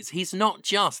Kotick is, he's not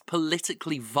just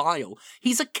politically vile,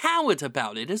 he's a coward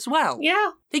about it as well.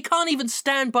 Yeah. He can't even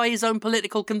stand by his own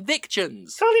political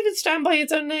convictions. Can't even stand by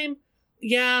its own name.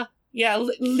 Yeah,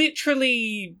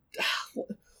 literally...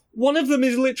 One of them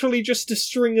is literally just a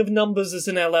string of numbers as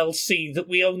an LLC that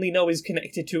we only know is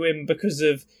connected to him because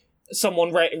of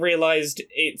someone realised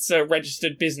it's a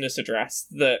registered business address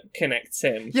that connects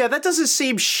him. Yeah, that doesn't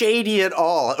seem shady at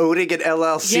all. Owning an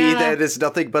LLC that is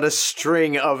nothing but a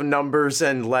string of numbers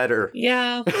and letter.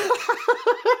 Yeah.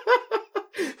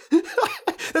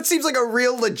 That seems like a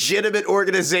real legitimate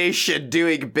organization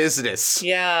doing business.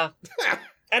 Yeah.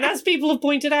 And as people have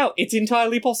pointed out, it's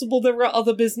entirely possible there are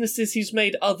other businesses he's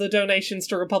made other donations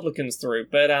to Republicans through.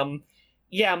 But,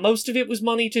 yeah, most of it was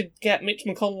money to get Mitch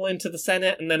McConnell into the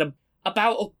Senate, and then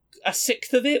about a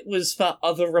sixth of it was for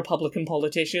other Republican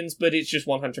politicians, but it's just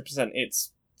 100%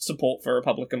 it's support for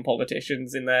Republican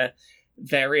politicians in their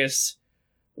various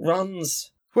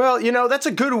runs. Well, you know, that's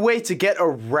a good way to get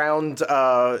around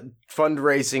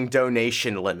fundraising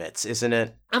donation limits, isn't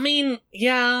it? I mean,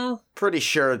 yeah. Pretty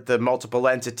sure the multiple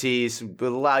entities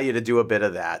will allow you to do a bit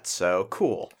of that, so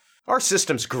cool. Our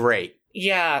system's great.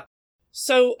 Yeah.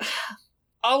 So,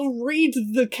 I'll read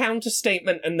the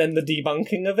counter-statement and then the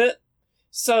debunking of it.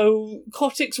 So,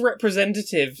 Kotick's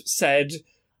representative said,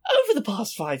 over the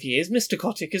past 5 years, Mr.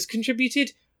 Kotick has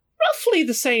contributed roughly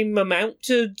the same amount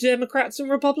to Democrats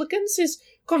and Republicans. His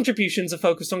contributions are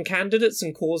focused on candidates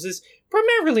and causes,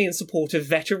 primarily in support of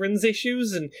veterans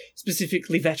issues and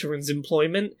specifically veterans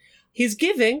employment. His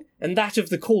giving, and that of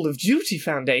the Call of Duty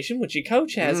Foundation, which he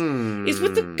co-chairs, is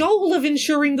with the goal of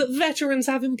ensuring that veterans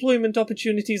have employment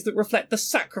opportunities that reflect the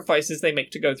sacrifices they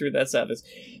make to go through their service.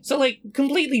 So, like,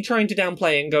 completely trying to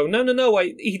downplay and go, no,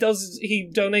 he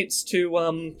donates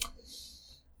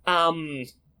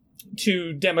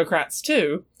to Democrats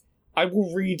too. I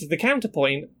will read the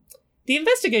counterpoint. The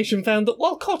investigation found that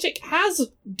while Kotick has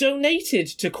donated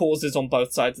to causes on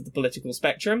both sides of the political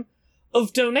spectrum,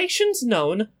 of donations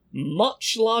known,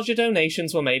 much larger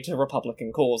donations were made to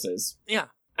Republican causes. Yeah.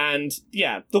 And,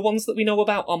 yeah, the ones that we know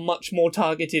about are much more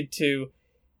targeted to,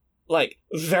 like,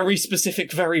 very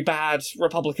specific, very bad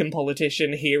Republican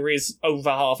politician. Here is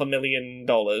over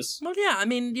 $500,000. Well, yeah, I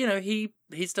mean, you know,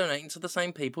 he's donating to the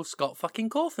same people Scott fucking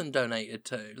Cawthon donated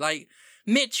to. Like,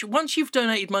 Mitch, once you've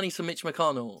donated money to Mitch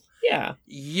McConnell, yeah,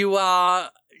 you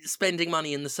are spending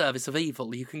money in the service of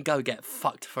evil. You can go get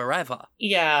fucked forever.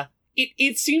 Yeah.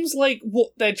 It seems like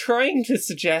what they're trying to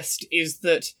suggest is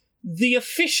that the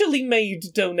officially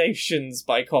made donations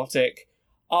by Kotick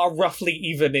are roughly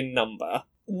even in number,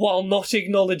 while not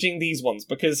acknowledging these ones,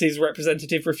 because his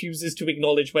representative refuses to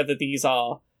acknowledge whether these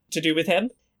are to do with him.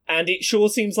 And it sure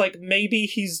seems like maybe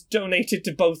he's donated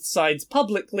to both sides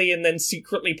publicly and then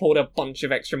secretly poured a bunch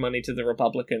of extra money to the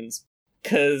Republicans.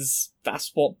 Because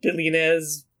that's what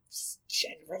billionaires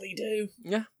generally do.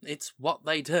 Yeah, it's what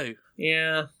they do.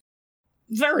 Yeah.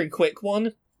 Very quick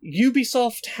one.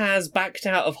 Ubisoft has backed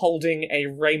out of holding a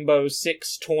Rainbow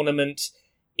Six tournament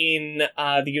in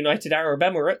the United Arab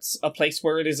Emirates, a place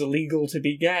where it is illegal to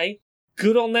be gay.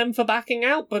 Good on them for backing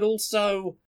out, but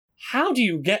also, how do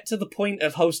you get to the point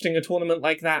of hosting a tournament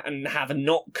like that and have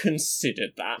not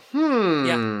considered that?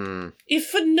 Yeah. If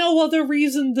for no other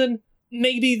reason than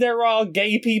maybe there are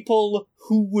gay people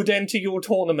who would enter your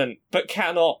tournament, but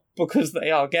cannot because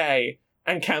they are gay,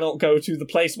 and cannot go to the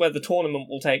place where the tournament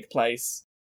will take place.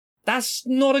 That's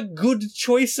not a good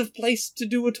choice of place to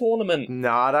do a tournament.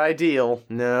 Not ideal,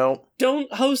 no.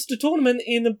 Don't host a tournament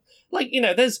in a... Like, you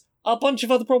know, there's a bunch of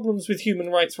other problems with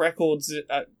human rights records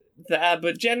there,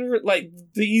 but the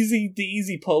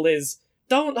easy pull is,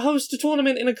 don't host a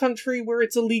tournament in a country where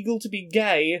it's illegal to be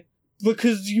gay,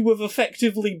 because you have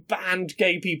effectively banned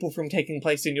gay people from taking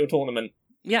place in your tournament.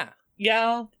 Yeah.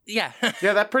 Yeah. Yeah.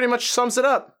 Yeah, that pretty much sums it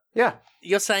up. Yeah.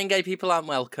 You're saying gay people aren't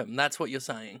welcome. That's what you're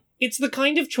saying. It's the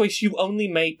kind of choice you only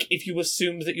make if you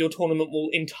assume that your tournament will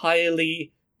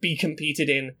entirely be competed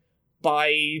in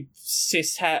by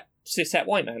cishet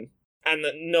white men, and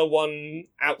that no one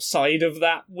outside of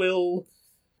that will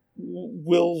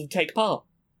take part.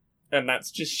 And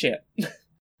that's just shit.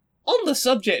 On the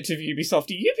subject of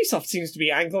Ubisoft seems to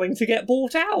be angling to get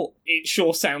bought out. It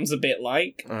sure sounds a bit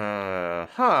like.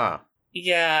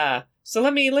 Yeah. So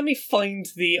let me find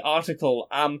the article.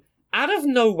 Out of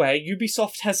nowhere,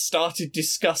 Ubisoft has started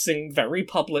discussing very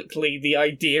publicly the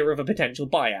idea of a potential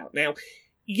buyout. Now,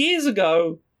 years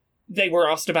ago, they were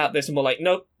asked about this and were like,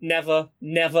 nope, never.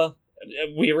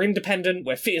 We're independent,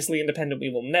 we're fiercely independent, we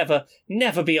will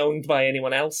never be owned by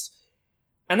anyone else.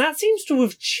 And that seems to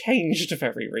have changed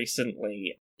very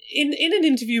recently. In an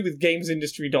interview with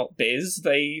GamesIndustry.biz,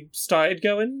 they started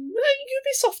going,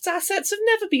 Ubisoft's assets have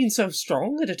never been so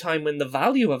strong at a time when the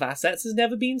value of assets has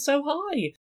never been so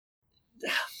high.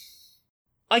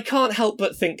 I can't help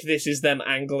but think this is them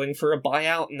angling for a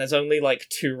buyout, and there's only like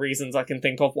 2 reasons I can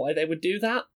think of why they would do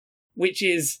that. Which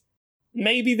is,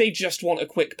 maybe they just want a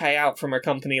quick payout from a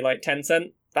company like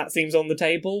Tencent. That seems on the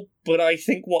table, but I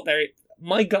think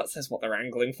my gut says what they're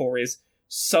angling for is,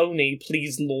 Sony,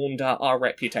 please launder our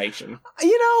reputation.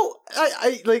 You know,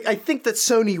 I think that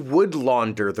Sony would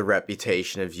launder the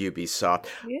reputation of Ubisoft.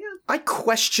 Yeah. I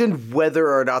question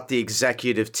whether or not the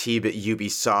executive team at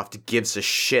Ubisoft gives a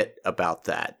shit about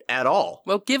that at all.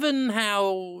 Well, given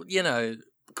how,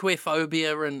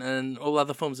 queerphobia and all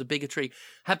other forms of bigotry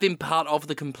have been part of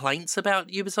the complaints about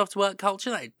Ubisoft's work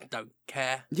culture, they don't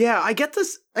care. Yeah, I get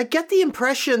the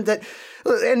impression that,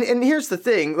 and here's the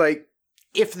thing, like,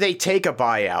 if they take a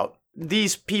buyout,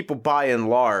 these people by and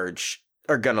large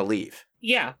are gonna leave.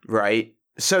 Yeah. Right?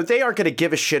 So they aren't gonna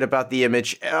give a shit about the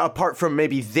image, apart from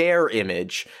maybe their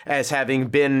image as having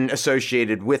been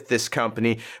associated with this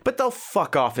company, but they'll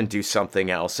fuck off and do something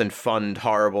else and fund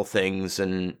horrible things.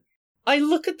 And I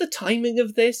look at the timing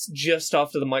of this just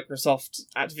after the Microsoft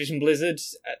Activision Blizzard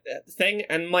thing,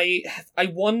 and I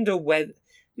wonder whether...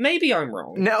 Maybe I'm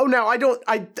wrong. No, I don't.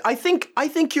 I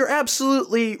think you're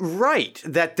absolutely right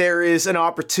that there is an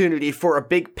opportunity for a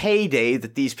big payday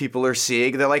that these people are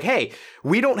seeing. They're like, hey,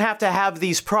 we don't have to have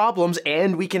these problems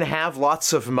and we can have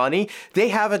lots of money. They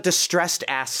have a distressed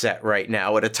asset right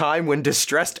now at a time when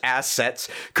distressed assets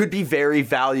could be very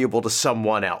valuable to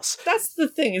someone else. That's the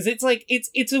thing, is it's like,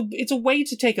 it's a way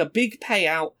to take a big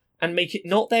payout and make it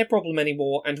not their problem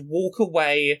anymore and walk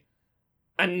away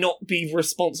and not be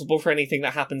responsible for anything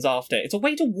that happens after. It's a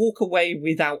way to walk away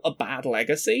without a bad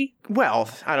legacy. Well,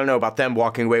 I don't know about them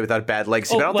walking away without a bad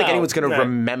legacy, but I don't think anyone's going to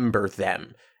remember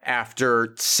them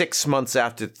after 6 months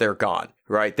after they're gone,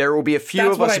 right? There will be a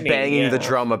few of us banging the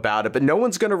drum about it, but no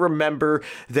one's going to remember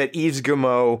that Yves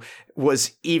Guillemot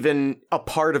was even a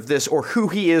part of this or who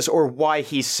he is or why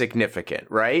he's significant,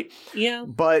 right? Yeah.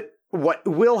 But what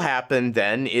will happen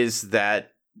then is that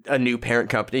a new parent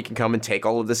company can come and take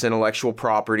all of this intellectual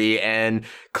property and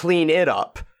clean it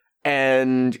up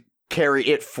and carry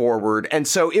it forward. And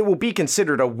so it will be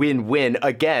considered a win-win,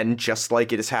 again, just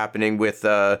like it is happening with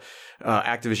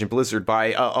Activision Blizzard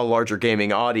by a larger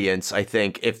gaming audience, I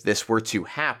think, if this were to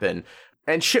happen.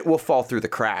 And shit will fall through the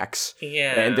cracks.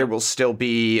 Yeah. And there will still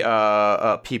be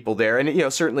people there.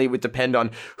 And, certainly it would depend on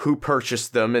who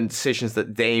purchased them and decisions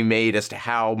that they made as to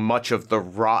how much of the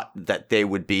rot that they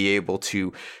would be able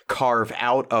to carve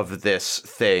out of this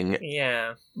thing.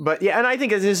 Yeah. But yeah, and I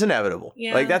think it is inevitable.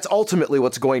 Yeah. Like, that's ultimately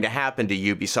what's going to happen to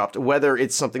Ubisoft, whether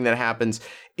it's something that happens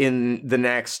in the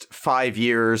next 5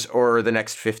 years or the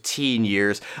next 15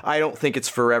 years. I don't think it's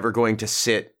forever going to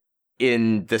sit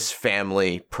in this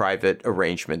family private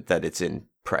arrangement that it's in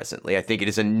presently. I think it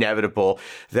is inevitable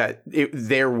that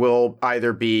there will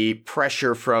either be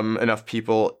pressure from enough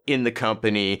people in the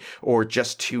company or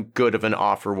just too good of an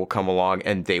offer will come along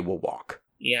and they will walk.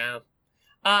 Yeah.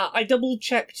 I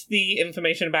double-checked the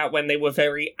information about when they were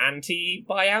very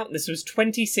anti-buyout. This was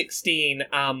 2016.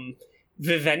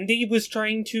 Vivendi was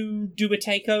trying to do a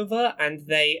takeover, and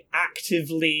they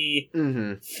actively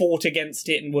fought against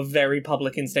it and were very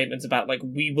public in statements about, like,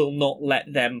 we will not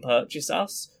let them purchase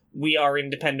us. We are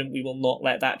independent, we will not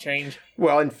let that change.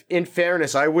 Well, in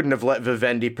fairness, I wouldn't have let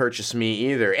Vivendi purchase me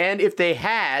either. And if they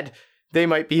had, they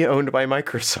might be owned by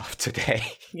Microsoft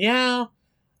today. Yeah,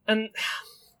 and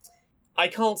I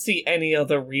can't see any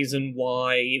other reason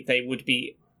why they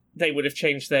would have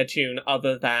changed their tune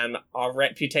other than our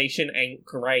reputation ain't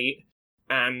great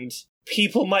and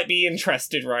people might be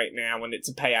interested right now and it's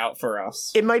a payout for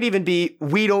us. It might even be,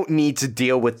 we don't need to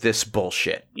deal with this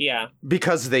bullshit. Yeah.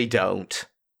 Because they don't.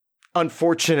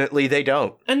 Unfortunately, they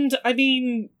don't. And, I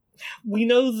mean, we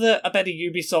know that a better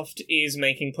Ubisoft is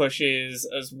making pushes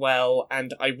as well,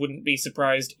 and I wouldn't be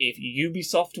surprised if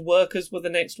Ubisoft workers were the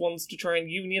next ones to try and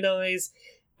unionize.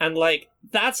 And, like,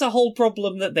 that's a whole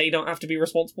problem that they don't have to be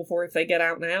responsible for if they get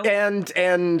out now. And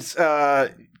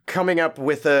coming up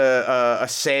with a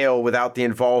sale without the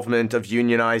involvement of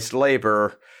unionized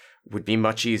labor would be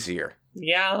much easier.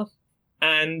 Yeah,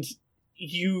 and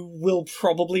you will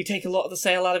probably take a lot of the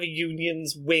sale out of a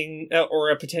union's wing, or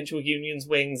a potential union's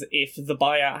wings, if the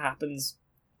buyout happens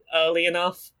early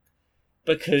enough,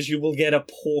 because you will get a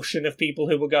portion of people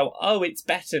who will go, oh, it's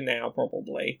better now,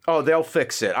 probably. Oh, they'll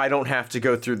fix it. I don't have to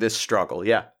go through this struggle,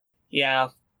 yeah. Yeah,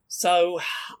 so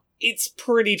it's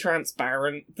pretty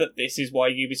transparent that this is why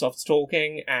Ubisoft's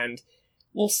talking, and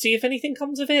we'll see if anything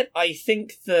comes of it. I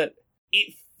think that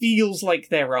it feels like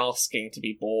they're asking to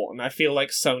be bought, and I feel like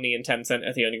Sony and Tencent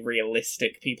are the only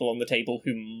realistic people on the table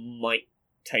who might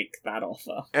take that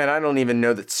offer. And I don't even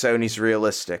know that Sony's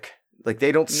realistic. Like,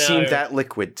 they don't seem that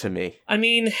liquid to me. I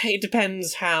mean, it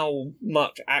depends how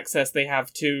much access they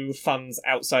have to funds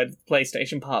outside of the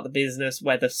PlayStation part of the business,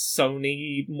 whether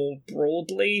Sony more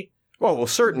broadly... Well,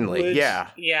 certainly, yeah.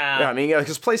 Yeah. I mean,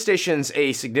 because PlayStation's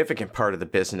a significant part of the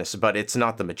business, but it's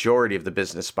not the majority of the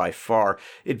business by far.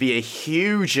 It'd be a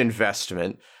huge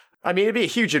investment. I mean, it'd be a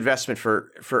huge investment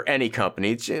for any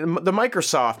company. The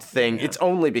Microsoft thing, It's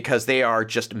only because they are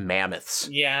just mammoths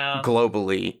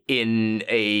globally in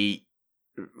a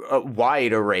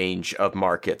wider range of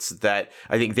markets that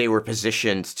I think they were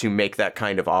positioned to make that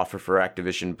kind of offer for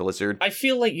Activision Blizzard. I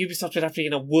feel like Ubisoft would have to be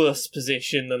in a worse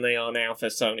position than they are now for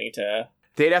Sony to...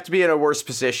 They'd have to be in a worse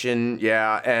position,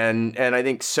 yeah, and I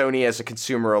think Sony as a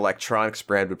consumer electronics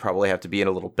brand would probably have to be in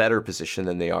a little better position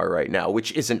than they are right now,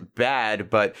 which isn't bad,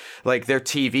 but like their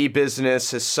TV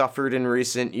business has suffered in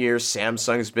recent years.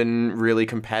 Samsung's been really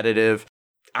competitive.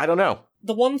 I don't know.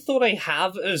 The one thought I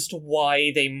have as to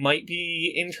why they might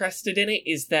be interested in it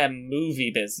is their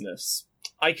movie business.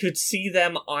 I could see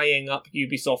them eyeing up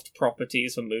Ubisoft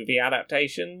properties for movie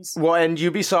adaptations. Well, and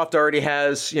Ubisoft already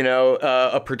has,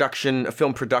 a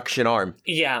film production arm.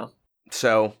 Yeah.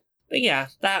 So... But yeah,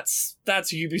 that's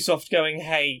Ubisoft going,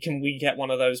 hey, can we get one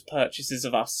of those purchases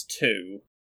of us too?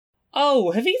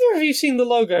 Oh, have either of you seen the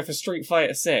logo for Street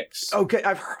Fighter 6? Okay,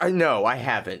 no, I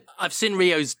haven't. I've seen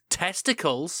Ryo's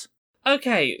testicles.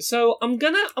 Okay, so I'm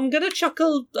gonna chuck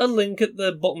a link at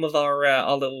the bottom of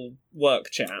our little work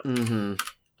chat.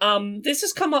 Mm-hmm. This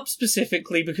has come up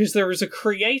specifically because there is a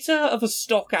creator of a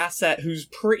stock asset who's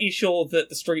pretty sure that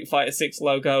the Street Fighter 6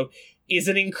 logo is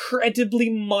an incredibly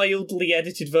mildly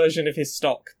edited version of his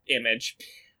stock image.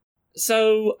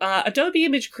 So, Adobe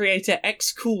image creator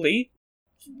xCooley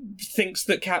thinks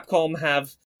that Capcom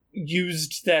have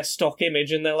used their stock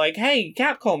image, and they're like, hey,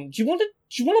 Capcom, do you want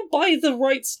to buy the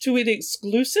rights to it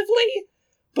exclusively?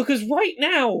 Because right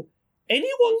now,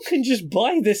 anyone can just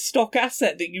buy this stock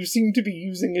asset that you seem to be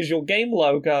using as your game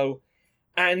logo,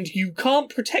 and you can't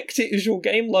protect it as your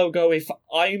game logo if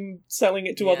I'm selling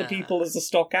it to other people as a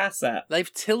stock asset.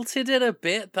 They've tilted it a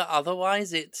bit, but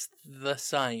otherwise it's the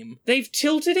same. They've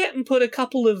tilted it and put a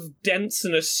couple of dents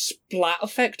and a splat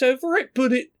effect over it,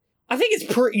 but I think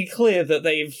it's pretty clear that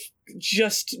they've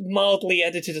just mildly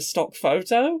edited a stock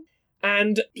photo,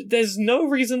 and there's no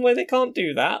reason why they can't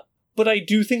do that. But I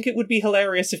do think it would be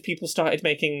hilarious if people started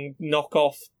making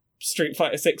knockoff Street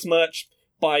Fighter 6 merch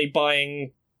by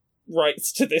buying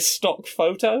rights to this stock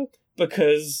photo,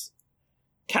 because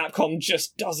Capcom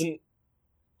just doesn't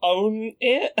own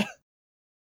it.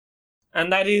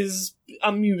 And that is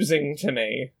amusing to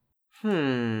me.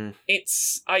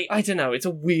 It's I don't know, it's a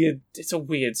weird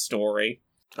story.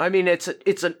 I mean, I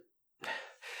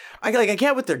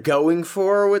get what they're going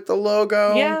for with the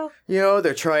logo. Yeah.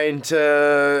 They're trying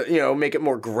to, make it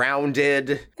more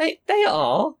grounded. They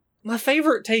are. My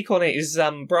favourite take on it is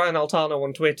Brian Altano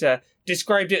on Twitter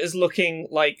described it as looking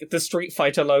like the Street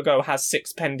Fighter logo has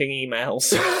 6 pending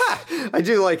emails. I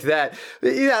do like that.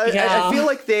 Yeah. I feel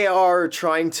like they are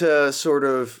trying to sort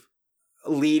of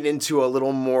lean into a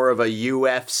little more of a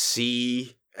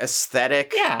UFC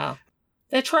aesthetic. Yeah.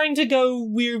 They're trying to go,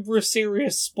 we're a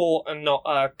serious sport and not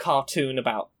a cartoon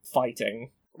about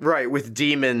fighting. Right, with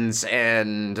demons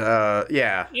and,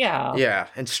 Yeah,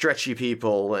 and stretchy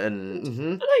people and... Mm-hmm.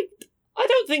 And I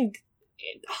don't think...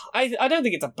 I don't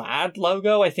think it's a bad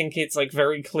logo. I think it's,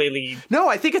 very clearly... No,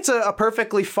 I think it's a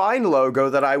perfectly fine logo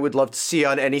that I would love to see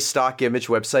on any stock image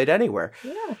website anywhere.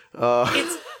 Yeah.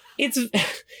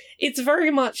 It's very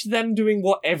much them doing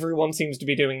what everyone seems to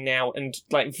be doing now, and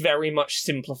very much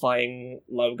simplifying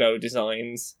logo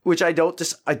designs, which I don't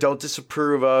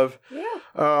disapprove of.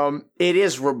 Yeah. It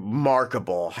is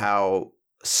remarkable how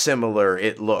similar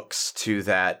it looks to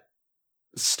that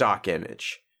stock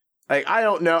image. Like, I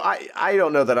don't know. I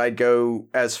don't know that I'd go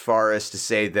as far as to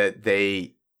say that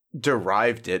they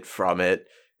derived it from it.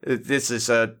 This is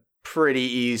a pretty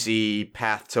easy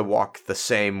path to walk the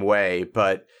same way,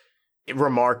 but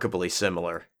remarkably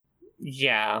similar.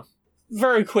 Yeah.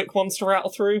 Very quick ones to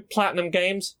rattle through. Platinum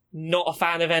Games, not a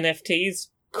fan of NFTs.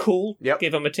 Cool. Yep.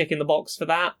 Give them a tick in the box for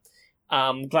that.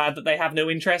 Glad that they have no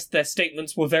interest. Their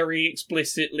statements were very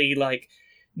explicitly like,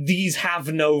 these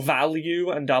have no value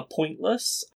and are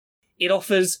pointless. It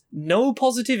offers no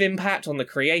positive impact on the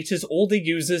creators or the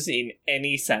users in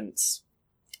any sense.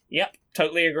 Yep,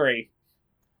 totally agree.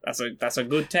 That's a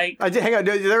good take. Hang on,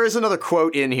 there is another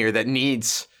quote in here that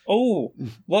needs... Oh,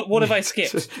 what have I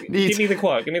skipped? Give me the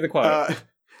quote.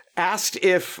 Asked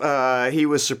if he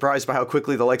was surprised by how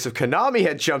quickly the likes of Konami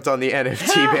had jumped on the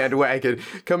NFT bandwagon,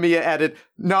 Kamiya added,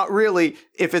 "Not really.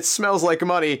 If it smells like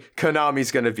money,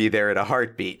 Konami's gonna be there in a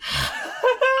heartbeat."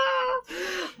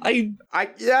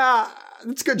 Yeah,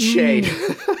 it's good shade.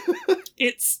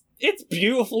 It's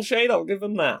beautiful shade, I'll give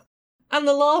them that. And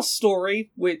the last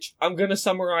story, which I'm gonna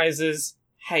summarize as,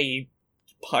 hey,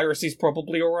 piracy's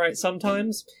probably alright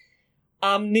sometimes.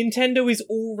 Nintendo is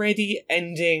already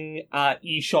ending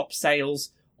eShop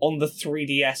sales on the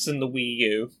 3DS and the Wii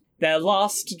U. Their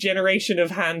last generation of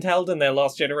handheld and their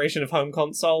last generation of home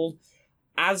console.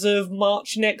 As of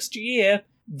March next year,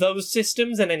 those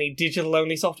systems and any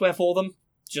digital-only software for them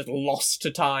just lost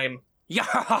to time.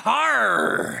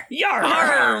 Yar!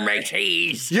 Yar!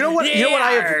 Mateys! You know what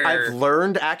I've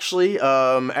learned, actually,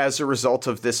 as a result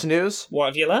of this news? What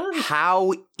have you learned?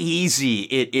 How easy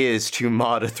it is to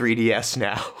mod a 3DS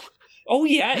now. Oh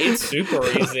yeah, it's super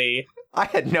easy. I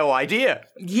had no idea.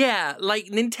 Yeah, like,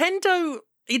 Nintendo,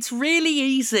 it's really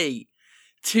easy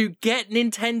to get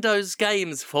Nintendo's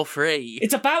games for free.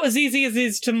 It's about as easy as it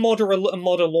is to mod a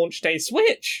launch day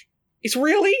Switch. It's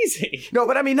real easy. No,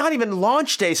 but I mean, not even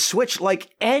launch day Switch,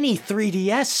 like any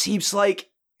 3DS seems like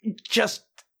just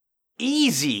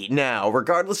easy now,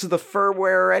 regardless of the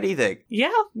firmware or anything.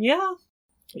 Yeah, the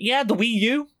Wii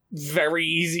U, very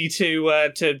easy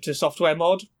to software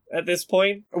mod at this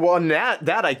point. Well, and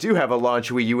that I do have a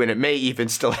launch Wii U, and it may even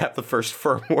still have the first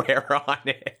firmware on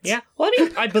it. Yeah, well, I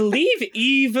mean, I believe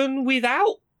even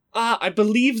without, I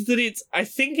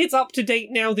think it's up to date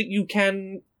now that you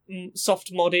can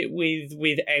soft mod it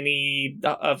with any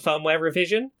firmware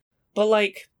revision. But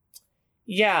like,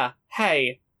 yeah,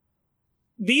 hey,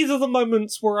 these are the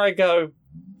moments where I go,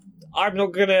 I'm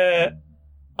not gonna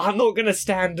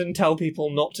stand and tell people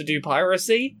not to do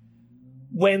piracy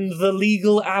when the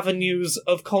legal avenues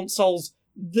of consoles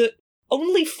that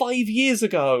only 5 years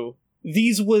ago,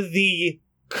 these were the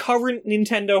current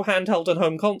Nintendo handheld and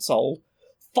home console.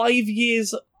 5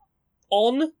 years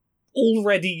on,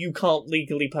 already you can't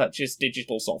legally purchase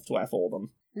digital software for them.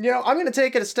 You know, I'm going to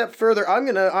take it a step further. I'm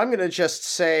going to just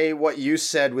say what you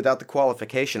said without the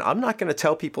qualification. I'm not going to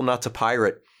tell people not to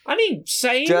pirate. I mean,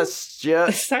 same.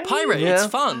 Same. Pirate, yeah. It's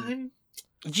fun.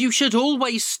 You should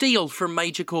always steal from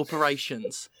major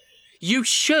corporations. You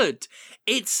should.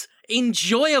 It's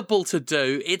enjoyable to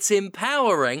do, it's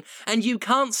empowering, and you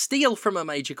can't steal from a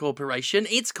major corporation.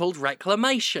 It's called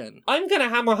reclamation. I'm going to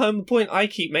hammer home the point I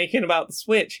keep making about the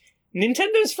Switch.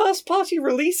 Nintendo's first-party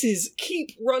releases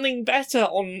keep running better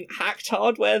on hacked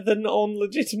hardware than on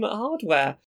legitimate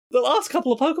hardware. The last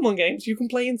couple of Pokemon games you can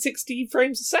play in 60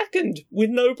 frames a second with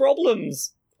no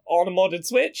problems. On a modded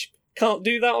Switch, can't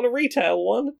do that on a retail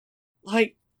one.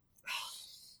 Like,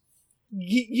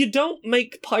 you don't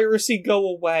make piracy go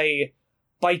away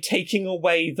by taking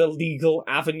away the legal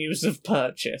avenues of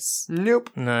purchase. Nope.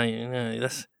 No,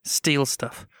 that's steal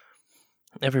stuff.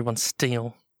 Everyone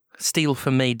steal. Steal for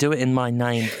me, do it in my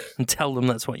name, and tell them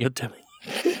that's what you're doing.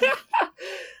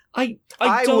 I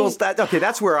don't... Okay,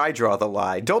 that's where I draw the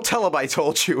line. Don't tell them I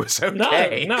told you it was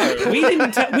okay. No, we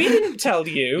didn't tell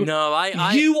you. No,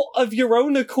 You, of your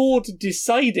own accord,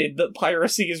 decided that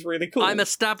piracy is really cool. I'm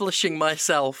establishing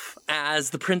myself as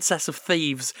the Princess of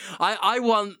Thieves. I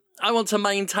want to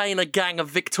maintain a gang of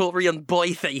Victorian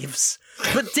boy thieves,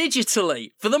 but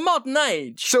digitally, for the modern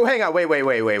age. So hang on, wait.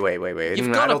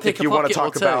 You've I don't think you want to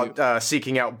talk about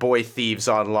seeking out boy thieves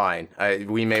online.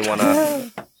 We may want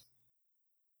to...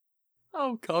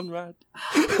 Oh, Conrad.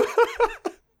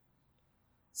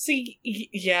 See,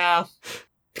 yeah.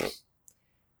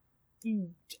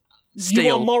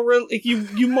 Steal.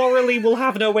 You morally will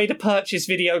have no way to purchase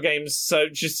video games, so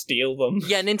just steal them.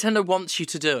 Yeah, Nintendo wants you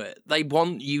to do it. They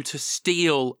want you to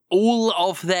steal all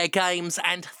of their games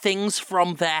and things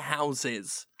from their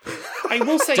houses. I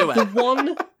will say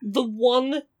the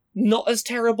one not as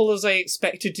terrible as I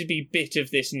expected to be bit of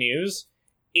this news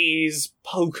is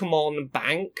Pokemon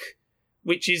Bank,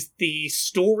 which is the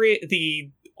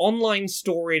online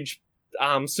storage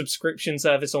subscription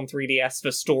service on 3DS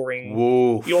for storing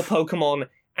Woof. your Pokemon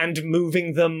and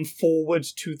moving them forward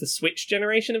to the Switch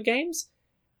generation of games.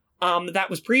 That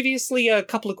was previously a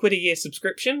couple of quid a year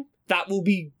subscription. That will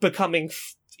be becoming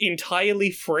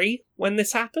entirely free when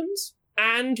this happens,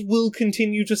 and will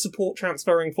continue to support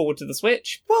transferring forward to the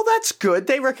Switch. Well, that's good.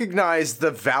 They recognize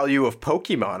the value of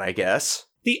Pokemon, I guess.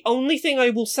 The only thing I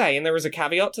will say, and there is a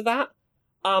caveat to that,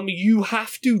 you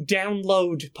have to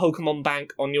download Pokemon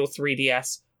Bank on your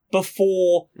 3DS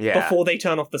before they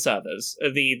turn off the servers,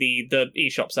 the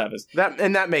eShop servers.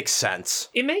 That makes sense.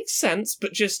 It makes sense,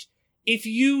 but just if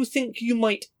you think you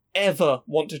might ever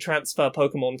want to transfer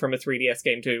Pokemon from a 3DS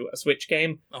game to a Switch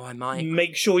game, I might.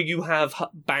 Make sure you have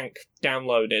Bank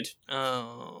downloaded.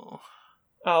 Oh?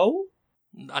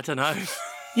 I don't know.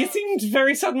 You seemed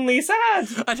very suddenly sad.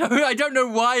 I don't know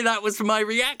why that was my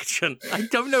reaction. I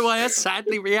don't know why I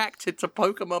sadly reacted to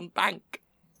Pokemon Bank.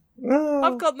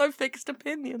 I've got no fixed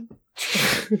opinion.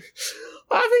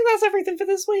 I think that's everything for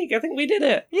this week. I think we did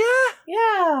it. Yeah?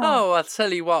 Yeah. Oh, I'll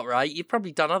tell you what, right? You've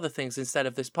probably done other things instead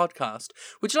of this podcast.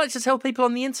 Would you like to tell people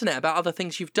on the internet about other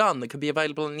things you've done that can be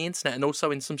available on the internet and also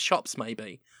in some shops,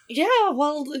 maybe? Yeah,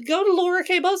 well, go to Laura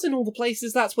K. Buzz in all the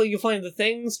places. That's where you'll find the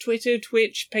things. Twitter,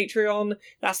 Twitch, Patreon.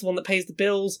 That's the one that pays the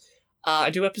bills.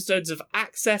 I do episodes of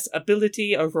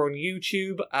Accessibility over on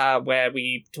YouTube, where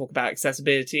we talk about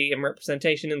accessibility and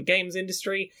representation in the games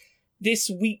industry. This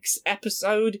week's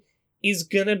episode is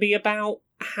gonna be about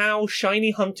how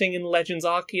shiny hunting in Legends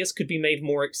Arceus could be made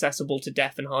more accessible to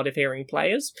deaf and hard-of-hearing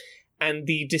players, and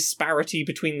the disparity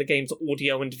between the game's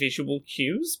audio and visual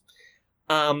cues.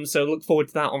 So look forward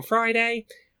to that on Friday.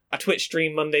 A Twitch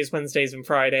stream Mondays, Wednesdays, and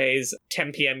Fridays,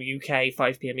 10 PM UK,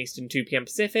 5 PM Eastern, 2 PM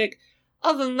Pacific.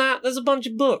 Other than that, there's a bunch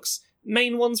of books.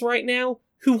 Main ones right now,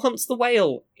 Who Hunts the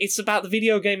Whale? It's about the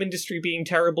video game industry being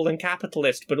terrible and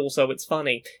capitalist, but also it's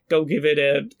funny. Go give it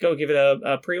a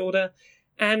pre-order.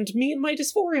 And Me and My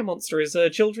Dysphoria Monster is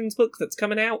a children's book that's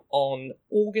coming out on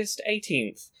August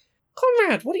 18th.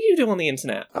 Conrad, what do you do on the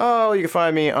internet? Oh, you can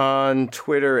find me on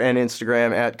Twitter and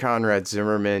Instagram at Conrad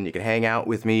Zimmerman. You can hang out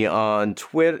with me on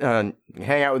Twitch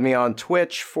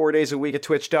 4 days a week at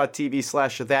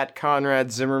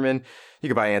twitch.tv/thatconradzimmerman. You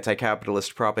can buy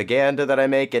anti-capitalist propaganda that I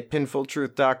make at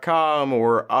pinfultruth.com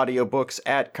or audiobooks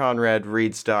at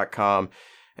conradreads.com.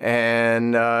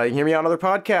 And you can hear me on other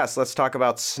podcasts. Let's Talk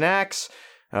About Snacks.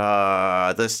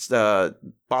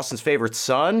 Boston's Favorite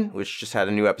Son, which just had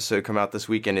a new episode come out this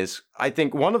weekend, is, I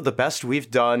think, one of the best we've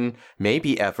done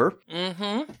maybe ever.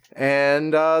 Mm-hmm.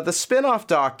 And the spin-off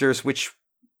Doctors, which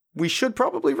we should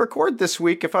probably record this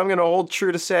week if I'm going to hold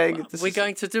true to saying... We're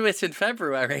going to do it in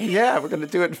February. Yeah, we're going to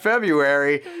do it in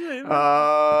February.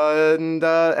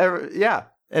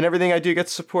 And everything I do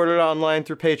gets supported online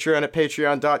through Patreon at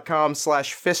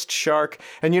patreon.com/fistshark.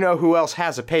 And you know who else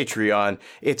has a Patreon?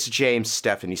 It's James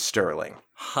Stephanie Sterling.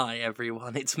 Hi,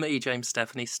 everyone. It's me, James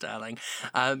Stephanie Sterling.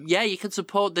 You can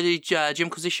support the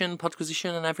Jimquisition,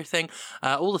 Podquisition, and everything.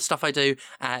 All the stuff I do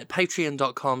at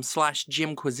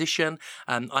patreon.com/Jimquisition.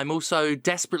 I'm also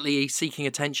desperately seeking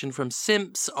attention from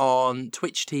simps on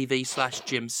Twitch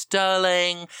TV/Jim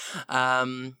Sterling.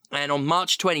 And on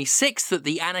March 26th at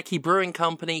the Anarchy Brewing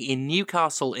Company in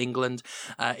Newcastle, England,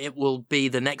 it will be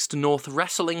the next North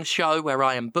Wrestling show where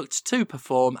I am booked to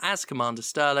perform as Commander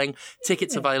Sterling.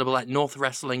 Tickets available at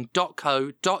northwrestling.co.uk.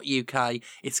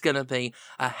 It's going to be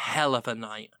a hell of a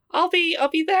night. I'll be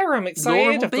there. I'm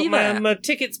excited. I've got my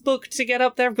tickets booked to get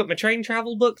up there. I've got my train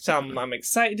travel booked. I'm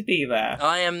excited to be there.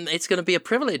 It's going to be a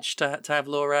privilege to have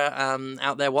Laura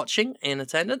out there watching in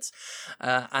attendance,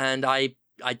 and I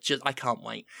can't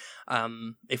wait.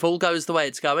 If all goes the way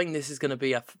it's going, this is going to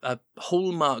be a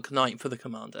hallmark night for the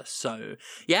Commander. So,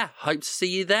 yeah, hope to see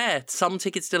you there. Some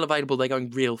tickets still available. They're going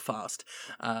real fast.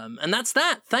 And that's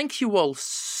that. Thank you all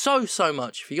so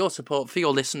much for your support, for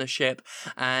your listenership,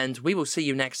 and we will see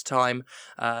you next time.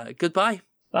 Goodbye.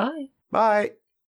 Bye. Bye.